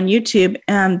same thing on YouTube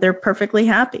and they're perfectly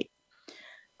happy.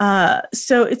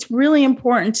 So it's really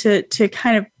important to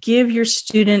kind of give your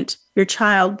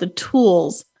child, the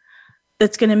tools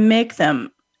that's going to make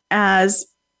them as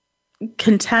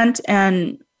content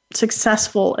and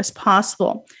successful as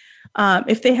possible.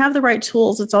 If they have the right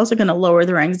tools, it's also going to lower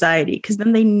their anxiety because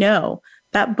then they know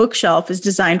that bookshelf is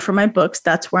designed for my books.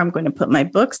 That's where I'm going to put my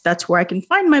books. That's where I can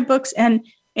find my books. And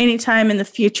anytime in the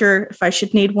future, if I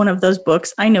should need one of those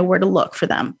books, I know where to look for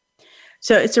them.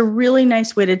 So it's a really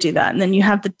nice way to do that. And then you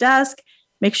have the desk.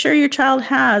 Make sure your child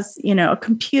has, a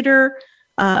computer,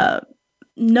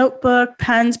 notebook,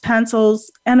 pens, pencils,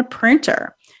 and a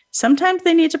printer. Sometimes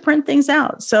they need to print things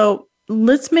out. So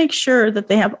let's make sure that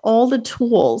they have all the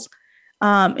tools,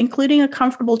 including a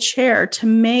comfortable chair, to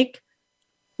make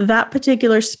that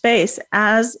particular space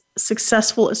as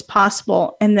successful as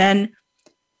possible. And then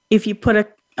if you put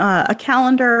a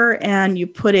calendar and you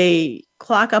put a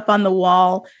clock up on the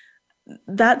wall,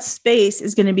 that space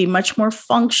is going to be much more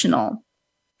functional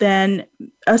than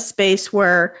a space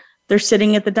where they're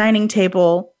sitting at the dining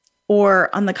table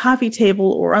or on the coffee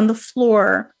table or on the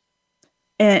floor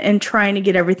and trying to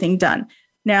get everything done.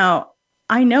 Now,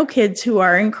 I know kids who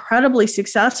are incredibly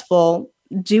successful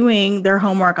doing their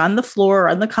homework on the floor or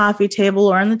on the coffee table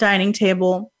or on the dining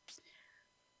table,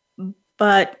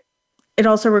 but it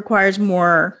also requires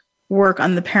more work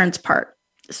on the parent's part.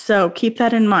 So keep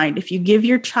that in mind. If you give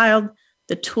your child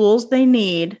the tools they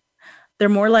need, they're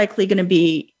more likely going to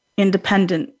be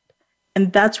independent.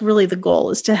 And that's really the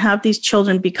goal, is to have these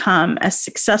children become as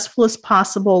successful as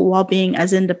possible while being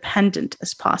as independent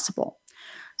as possible.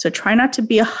 So try not to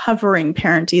be a hovering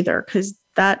parent either, because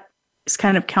that is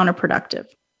kind of counterproductive.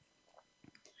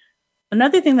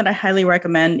 Another thing that I highly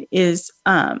recommend is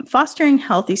fostering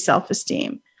healthy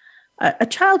self-esteem. A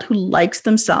child who likes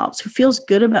themselves, who feels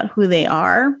good about who they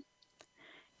are,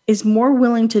 is more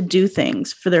willing to do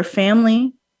things for their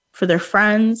family, for their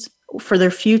friends, for their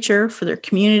future, for their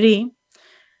community.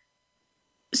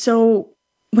 So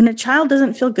when a child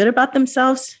doesn't feel good about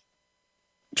themselves,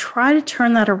 try to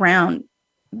turn that around,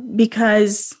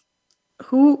 because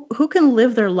who can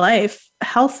live their life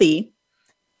healthy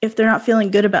if they're not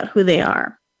feeling good about who they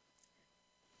are?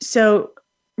 So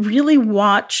really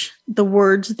watch the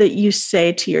words that you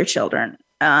say to your children.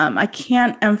 I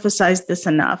can't emphasize this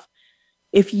enough.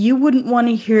 If you wouldn't want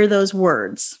to hear those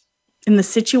words in the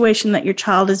situation that your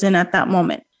child is in at that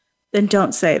moment, then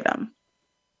don't say them.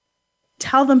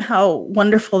 Tell them how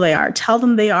wonderful they are. Tell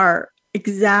them they are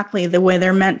exactly the way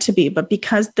they're meant to be. But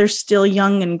because they're still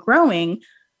young and growing,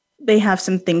 they have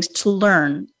some things to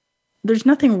learn. There's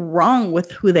nothing wrong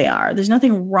with who they are. There's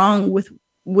nothing wrong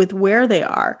with where they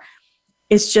are.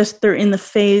 It's just they're in the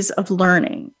phase of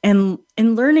learning. And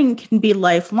learning can be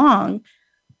lifelong,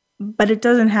 but it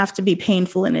doesn't have to be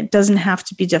painful and it doesn't have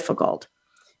to be difficult.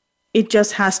 It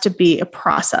just has to be a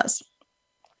process.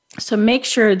 So make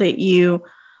sure that you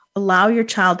allow your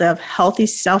child to have healthy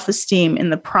self-esteem in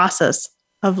the process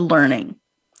of learning.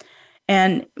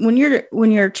 And when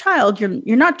you're a child,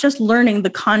 you're not just learning the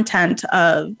content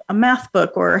of a math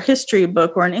book or a history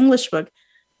book or an English book.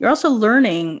 You're also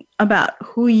learning about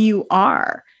who you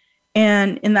are.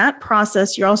 And in that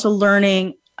process, you're also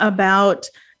learning about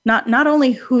not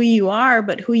only who you are,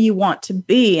 but who you want to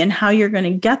be and how you're going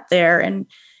to get there.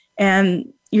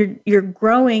 And you're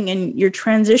growing and you're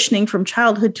transitioning from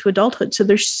childhood to adulthood. So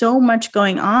there's so much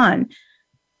going on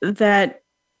that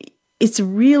it's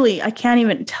really, I can't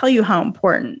even tell you how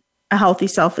important a healthy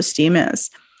self-esteem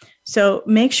is. So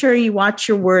make sure you watch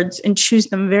your words and choose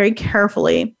them very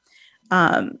carefully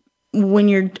when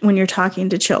you're talking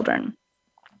to children.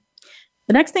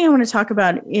 The next thing I want to talk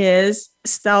about is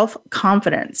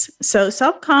self-confidence. So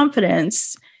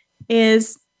self-confidence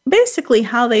is basically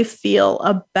how they feel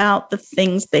about the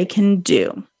things they can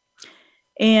do.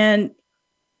 And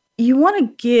you want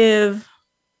to give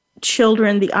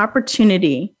children the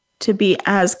opportunity to be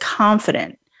as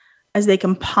confident as they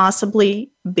can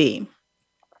possibly be.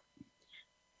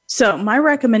 So my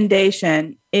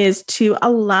recommendation is to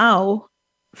allow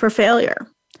for failure.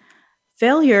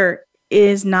 Failure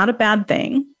is not a bad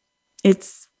thing.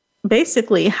 It's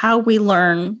basically how we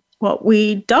learn what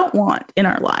we don't want in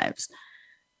our lives.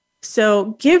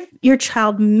 So give your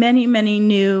child many, many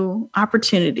new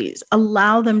opportunities.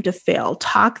 Allow them to fail.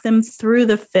 Talk them through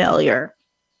the failure.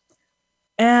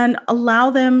 And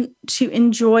allow them to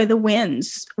enjoy the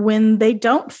wins when they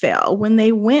don't fail, when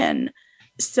they win.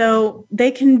 So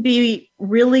they can be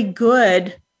really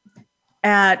good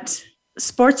at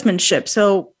sportsmanship.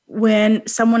 So when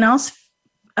someone else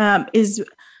is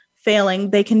failing,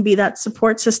 they can be that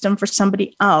support system for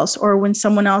somebody else. Or when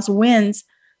someone else wins,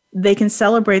 they can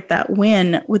celebrate that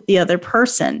win with the other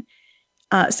person.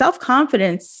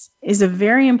 Self-confidence is a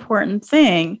very important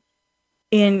thing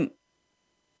in,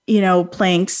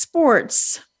 playing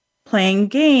sports, playing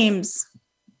games.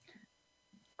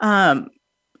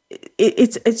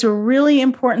 It's a really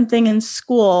important thing in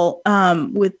school,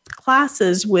 with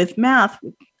classes, with math,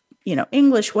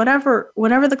 English, whatever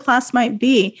the class might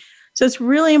be. So it's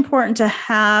really important to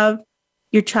have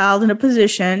your child in a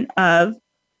position of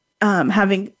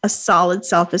having a solid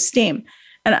self-esteem.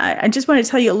 And I just want to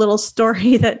tell you a little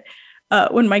story that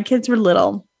when my kids were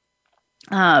little,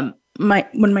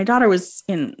 when my daughter was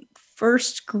in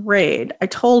first grade, I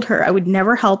told her I would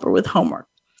never help her with homework.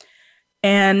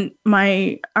 And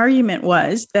my argument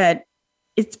was that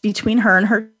it's between her and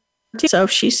her teacher. So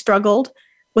if she struggled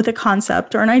with a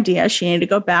concept or an idea, she needed to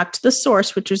go back to the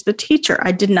source, which was the teacher.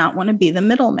 I did not want to be the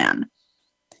middleman.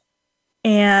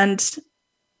 And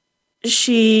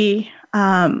she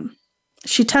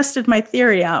tested my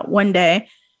theory out one day.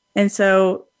 And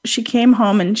so she came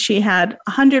home and she had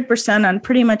 100% on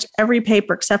pretty much every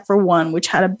paper except for one, which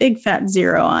had a big fat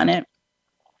 0 on it.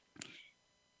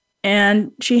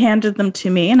 And she handed them to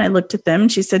me and I looked at them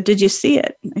and she said, "Did you see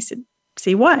it?" And I said,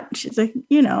 "See what?" She's like,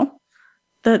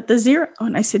 the 0.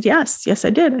 And I said, yes, I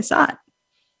did. I saw it.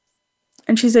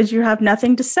 And she said, "You have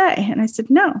nothing to say." And I said,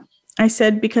 "No." I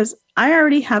said, "Because I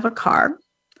already have a car.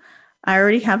 I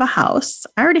already have a house.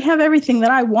 I already have everything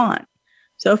that I want.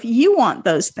 So if you want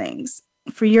those things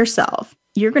for yourself,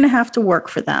 you're going to have to work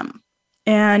for them.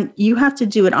 And you have to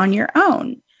do it on your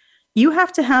own. You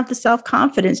have to have the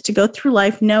self-confidence to go through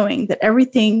life knowing that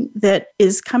everything that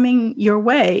is coming your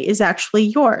way is actually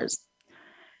yours.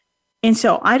 And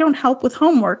so I don't help with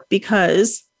homework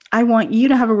because I want you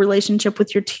to have a relationship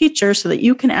with your teacher so that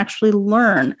you can actually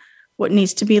learn what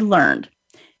needs to be learned.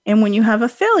 And when you have a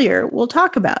failure, we'll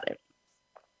talk about it."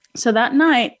 So that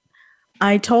night,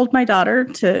 I told my daughter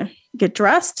to get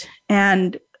dressed,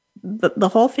 and the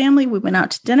whole family, we went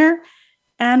out to dinner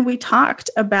and we talked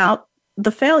about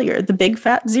the failure, the big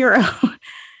fat 0.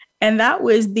 And that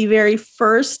was the very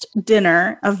first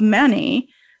dinner of many.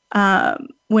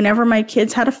 Whenever my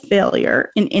kids had a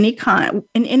failure in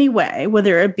any way,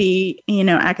 whether it be,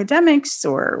 academics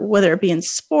or whether it be in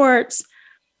sports,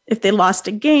 if they lost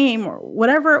a game or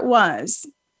whatever it was,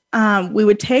 we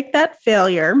would take that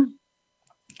failure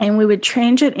and we would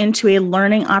change it into a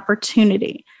learning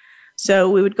opportunity.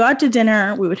 So we would go out to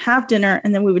dinner, we would have dinner,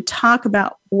 and then we would talk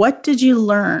about what did you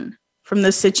learn from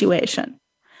this situation?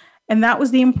 And that was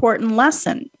the important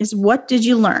lesson, is what did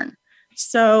you learn?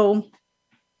 So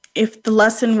if the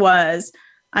lesson was,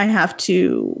 I have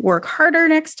to work harder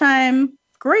next time,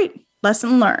 great,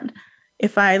 lesson learned.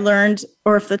 If I learned,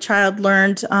 or if the child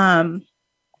learned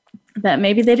that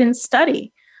maybe they didn't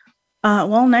study,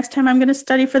 well, next time I'm going to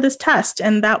study for this test,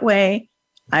 and that way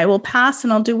I will pass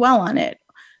and I'll do well on it.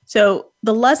 So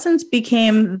the lessons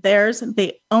became theirs,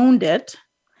 they owned it,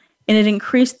 and it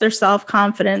increased their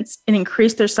self-confidence, it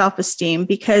increased their self-esteem,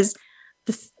 because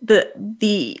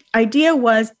the idea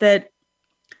was that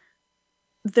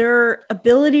their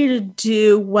ability to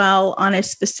do well on a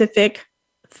specific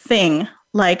thing,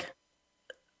 like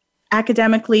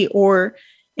academically or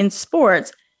in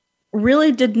sports,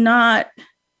 really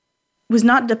was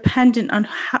not dependent on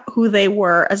who they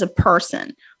were as a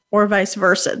person, or vice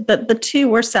versa. The two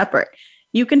were separate.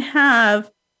 You can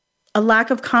have a lack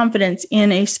of confidence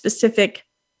in a specific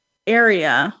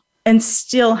area and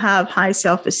still have high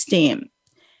self-esteem,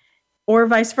 or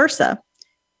vice versa.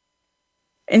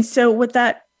 And so what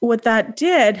that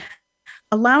did,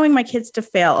 allowing my kids to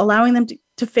fail, allowing them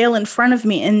to fail in front of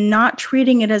me and not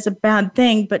treating it as a bad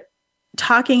thing, but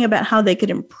talking about how they could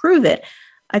improve it,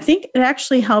 I think it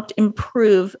actually helped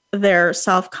improve their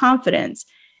self-confidence.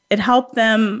 It helped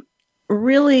them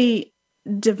really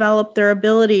develop their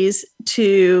abilities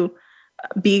to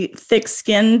be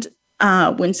thick-skinned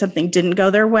when something didn't go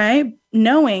their way,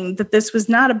 knowing that this was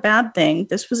not a bad thing.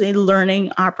 This was a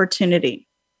learning opportunity.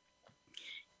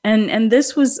 And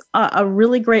this was a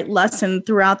really great lesson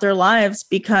throughout their lives,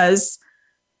 because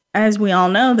as we all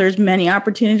know, there's many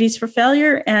opportunities for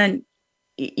failure, and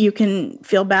you can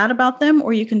feel bad about them,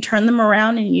 or you can turn them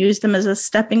around and use them as a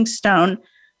stepping stone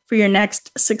for your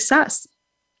next success.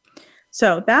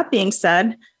 So that being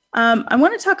said, I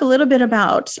want to talk a little bit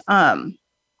about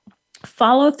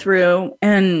follow through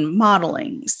and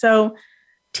modeling. So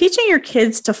teaching your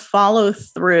kids to follow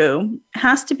through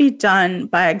has to be done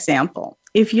by example.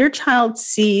 If your child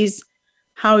sees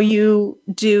how you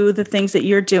do the things that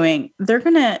you're doing, they're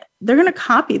gonna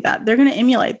copy that. They're gonna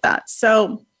emulate that.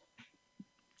 So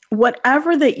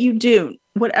whatever it is that you do,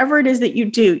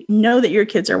 know that your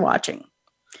kids are watching.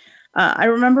 I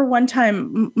remember one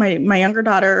time my younger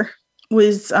daughter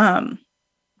was she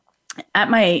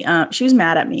was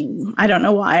mad at me. I don't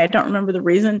know why. I don't remember the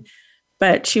reason,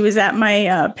 but she was at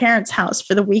my parents' house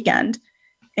for the weekend.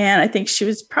 And I think she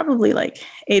was probably like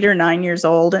 8 or 9 years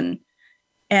old.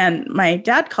 And my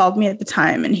dad called me at the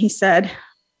time and he said,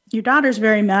 "Your daughter's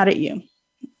very mad at you."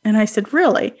 And I said,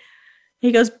 "Really?"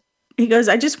 He goes,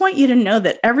 "I just want you to know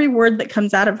that every word that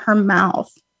comes out of her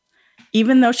mouth,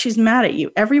 even though she's mad at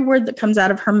you, every word that comes out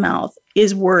of her mouth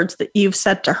is words that you've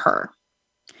said to her.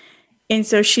 And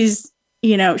so she's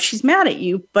mad at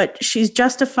you, but she's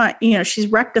justifying, she's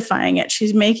rectifying it.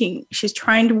 She's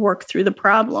trying to work through the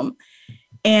problem.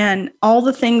 And all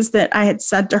the things that I had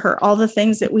said to her, all the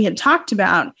things that we had talked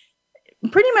about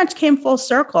pretty much came full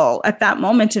circle at that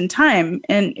moment in time.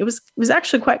 And it was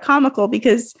actually quite comical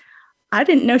because I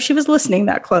didn't know she was listening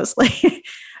that closely,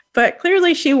 but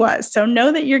clearly she was. So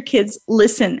know that your kids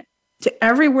listen to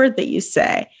every word that you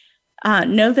say.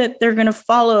 Know that they're going to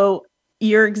follow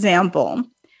your example,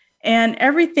 and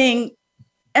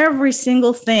every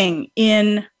single thing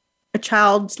in a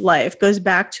child's life goes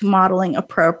back to modeling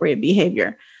appropriate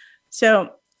behavior.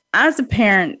 So as a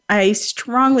parent, I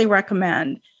strongly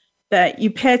recommend that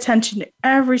you pay attention to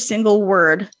every single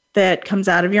word that comes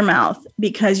out of your mouth,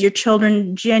 because your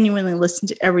children genuinely listen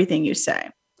to everything you say.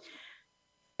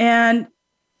 And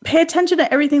pay attention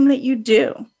to everything that you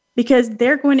do, because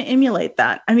they're going to emulate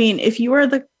that. I mean, if you are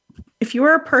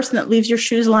a person that leaves your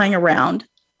shoes lying around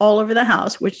all over the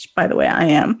house, which by the way, I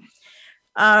am,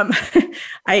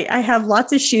 I have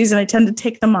lots of shoes and I tend to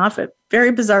take them off at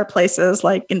very bizarre places,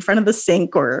 like in front of the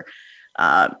sink or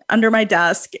under my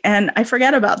desk, and I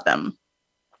forget about them.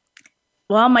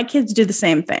 Well, my kids do the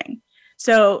same thing.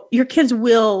 So your kids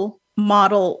will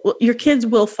follow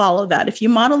that. If you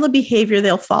model the behavior,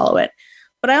 they'll follow it.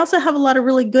 But I also have a lot of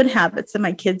really good habits that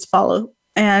my kids follow.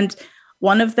 And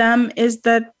one of them is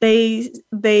that they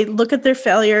look at their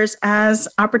failures as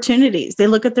opportunities. They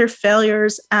look at their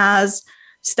failures as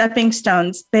stepping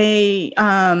stones. They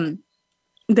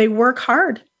work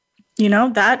hard.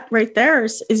 That right there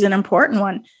is an important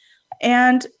one.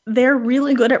 And they're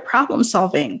really good at problem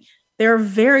solving. They're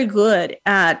very good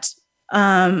at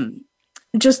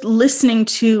just listening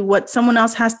to what someone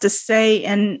else has to say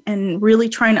and really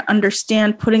trying to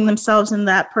understand, putting themselves in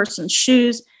that person's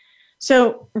shoes.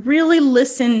 So really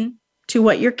listen to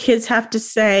what your kids have to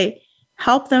say,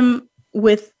 help them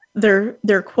with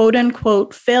their quote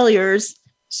unquote failures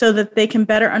so that they can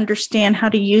better understand how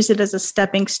to use it as a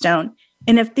stepping stone.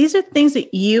 And if these are things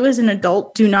that you as an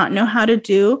adult do not know how to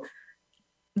do,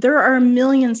 there are a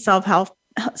million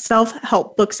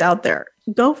self-help books out there.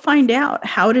 Go find out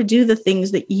how to do the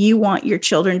things that you want your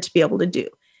children to be able to do.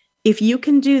 If you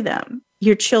can do them,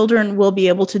 your children will be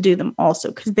able to do them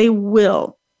also, because they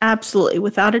will, absolutely,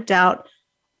 without a doubt,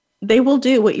 they will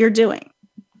do what you're doing.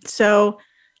 So,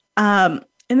 and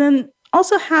then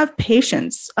also have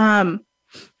patience.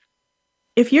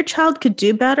 If your child could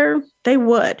do better, they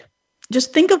would.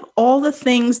 Just think of all the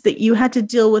things that you had to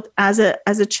deal with as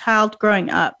a child growing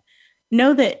up.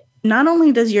 Know that not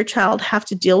only does your child have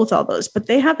to deal with all those, but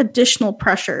they have additional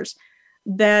pressures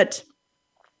that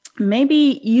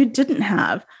maybe you didn't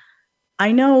have.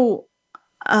 I know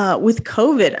with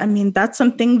COVID, I mean, that's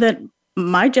something that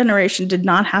my generation did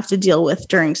not have to deal with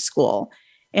during school.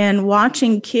 And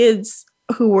watching kids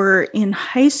who were in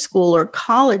high school or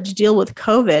college deal with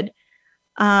COVID,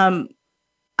 I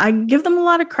give them a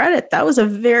lot of credit. That was a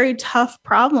very tough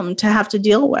problem to have to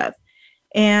deal with.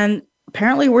 And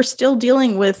apparently we're still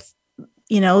dealing with,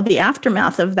 the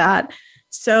aftermath of that.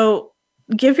 So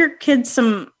give your kids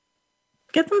some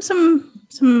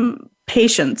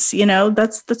patience.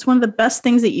 That's one of the best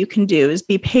things that you can do is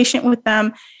be patient with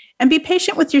them and be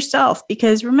patient with yourself,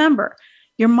 because remember,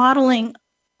 you're modeling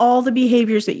all the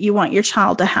behaviors that you want your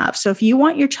child to have. So if you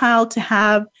want your child to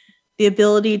have the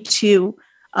ability to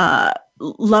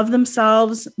love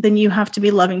themselves, then you have to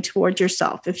be loving towards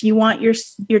yourself. If you want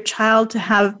your child to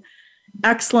have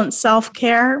excellent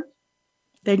self-care,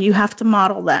 then you have to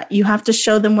model that. You have to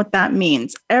show them what that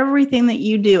means. Everything that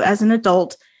you do as an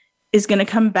adult is going to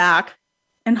come back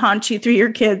and haunt you through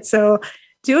your kids. So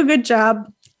do a good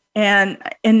job and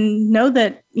know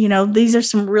that, these are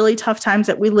some really tough times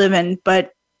that we live in,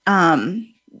 but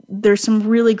there's some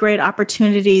really great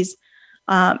opportunities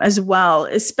as well,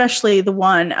 especially the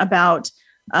one about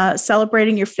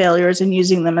celebrating your failures and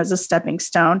using them as a stepping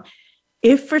stone.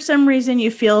 If for some reason you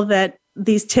feel that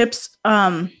these tips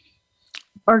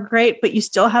are great, but you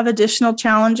still have additional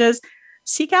challenges,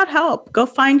 seek out help. Go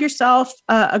find yourself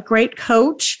a great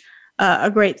coach, a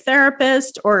great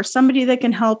therapist, or somebody that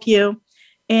can help you.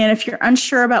 And if you're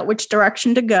unsure about which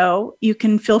direction to go, you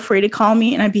can feel free to call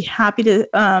me and I'd be happy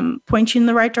to point you in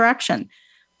the right direction.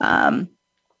 I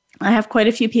have quite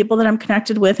a few people that I'm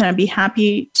connected with, and I'd be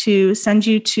happy to send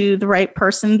you to the right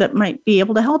person that might be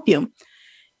able to help you.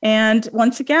 And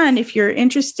once again, if you're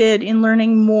interested in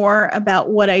learning more about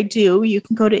what I do, you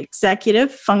can go to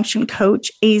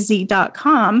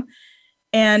executivefunctioncoachaz.com.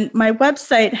 And my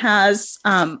website has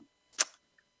a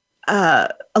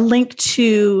link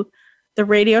to the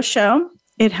radio show.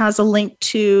 It has a link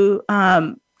to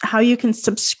how you can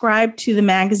subscribe to the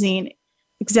magazine,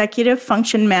 Executive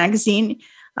Function Magazine.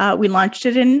 We launched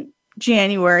it in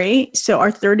January, so our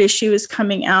third issue is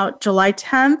coming out July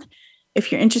 10th. If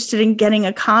you're interested in getting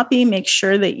a copy, make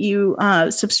sure that you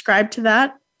subscribe to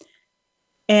that.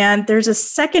 And there's a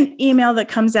second email that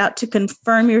comes out to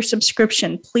confirm your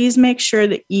subscription. Please make sure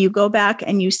that you go back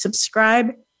and you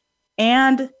subscribe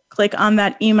and click on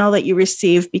that email that you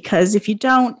receive, because if you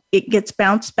don't, it gets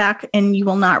bounced back and you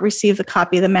will not receive the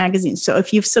copy of the magazine. So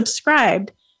if you've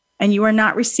subscribed and you are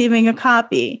not receiving a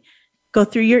copy, go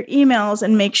through your emails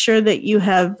and make sure that you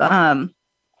have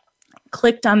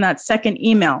clicked on that second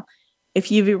email. If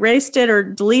you've erased it or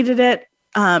deleted it,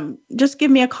 just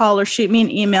give me a call or shoot me an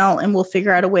email and we'll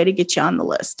figure out a way to get you on the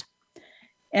list.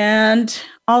 And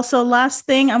also, last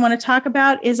thing I want to talk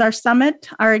about is our summit,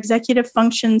 our Executive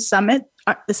Function Summit.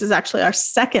 This is actually our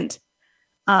second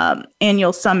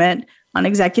annual summit on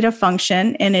executive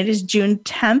function, and it is June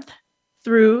 6th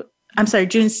through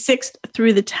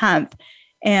the 10th.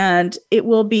 And it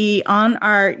will be on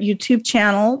our YouTube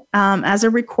channel as a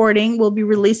recording. We'll be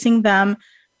releasing them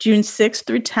June 6th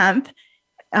through 10th.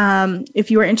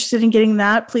 If you are interested in getting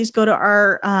that, please go to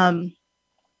our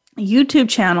YouTube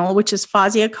channel, which is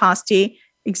Fazia Costi,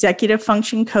 Executive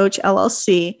Function Coach,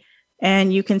 LLC.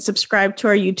 And you can subscribe to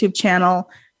our YouTube channel.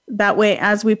 That way,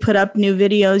 as we put up new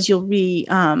videos, you'll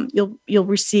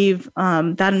receive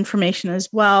that information as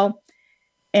well.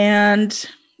 And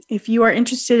if you are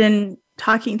interested in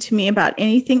talking to me about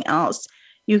anything else,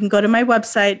 you can go to my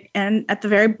website, and at the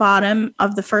very bottom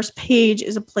of the first page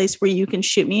is a place where you can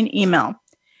shoot me an email.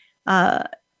 I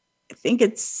think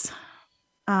it's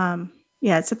at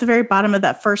the very bottom of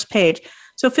that first page.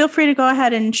 So feel free to go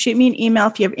ahead and shoot me an email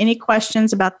if you have any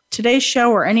questions about today's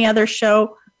show or any other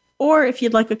show, or if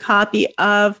you'd like a copy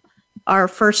of our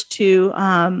first two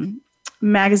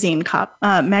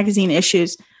magazine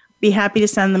issues. be happy to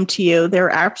send them to you. They're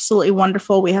absolutely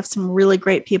wonderful. We have some really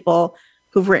great people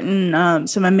who've written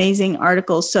some amazing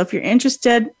articles. So if you're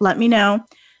interested, let me know.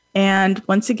 And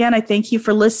once again, I thank you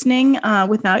for listening.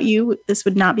 Without you, this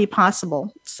would not be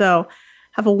possible. So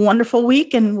have a wonderful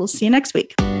week, and we'll see you next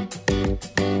week.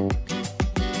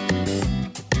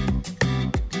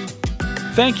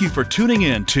 Thank you for tuning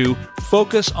in to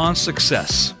Focus on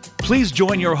Success. Please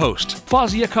join your host,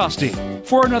 Fozzie Acosti,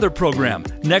 for another program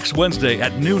next Wednesday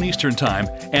at noon Eastern Time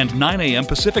and 9 a.m.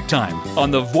 Pacific Time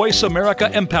on the Voice America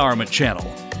Empowerment Channel.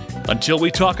 Until we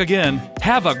talk again,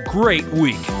 have a great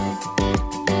week.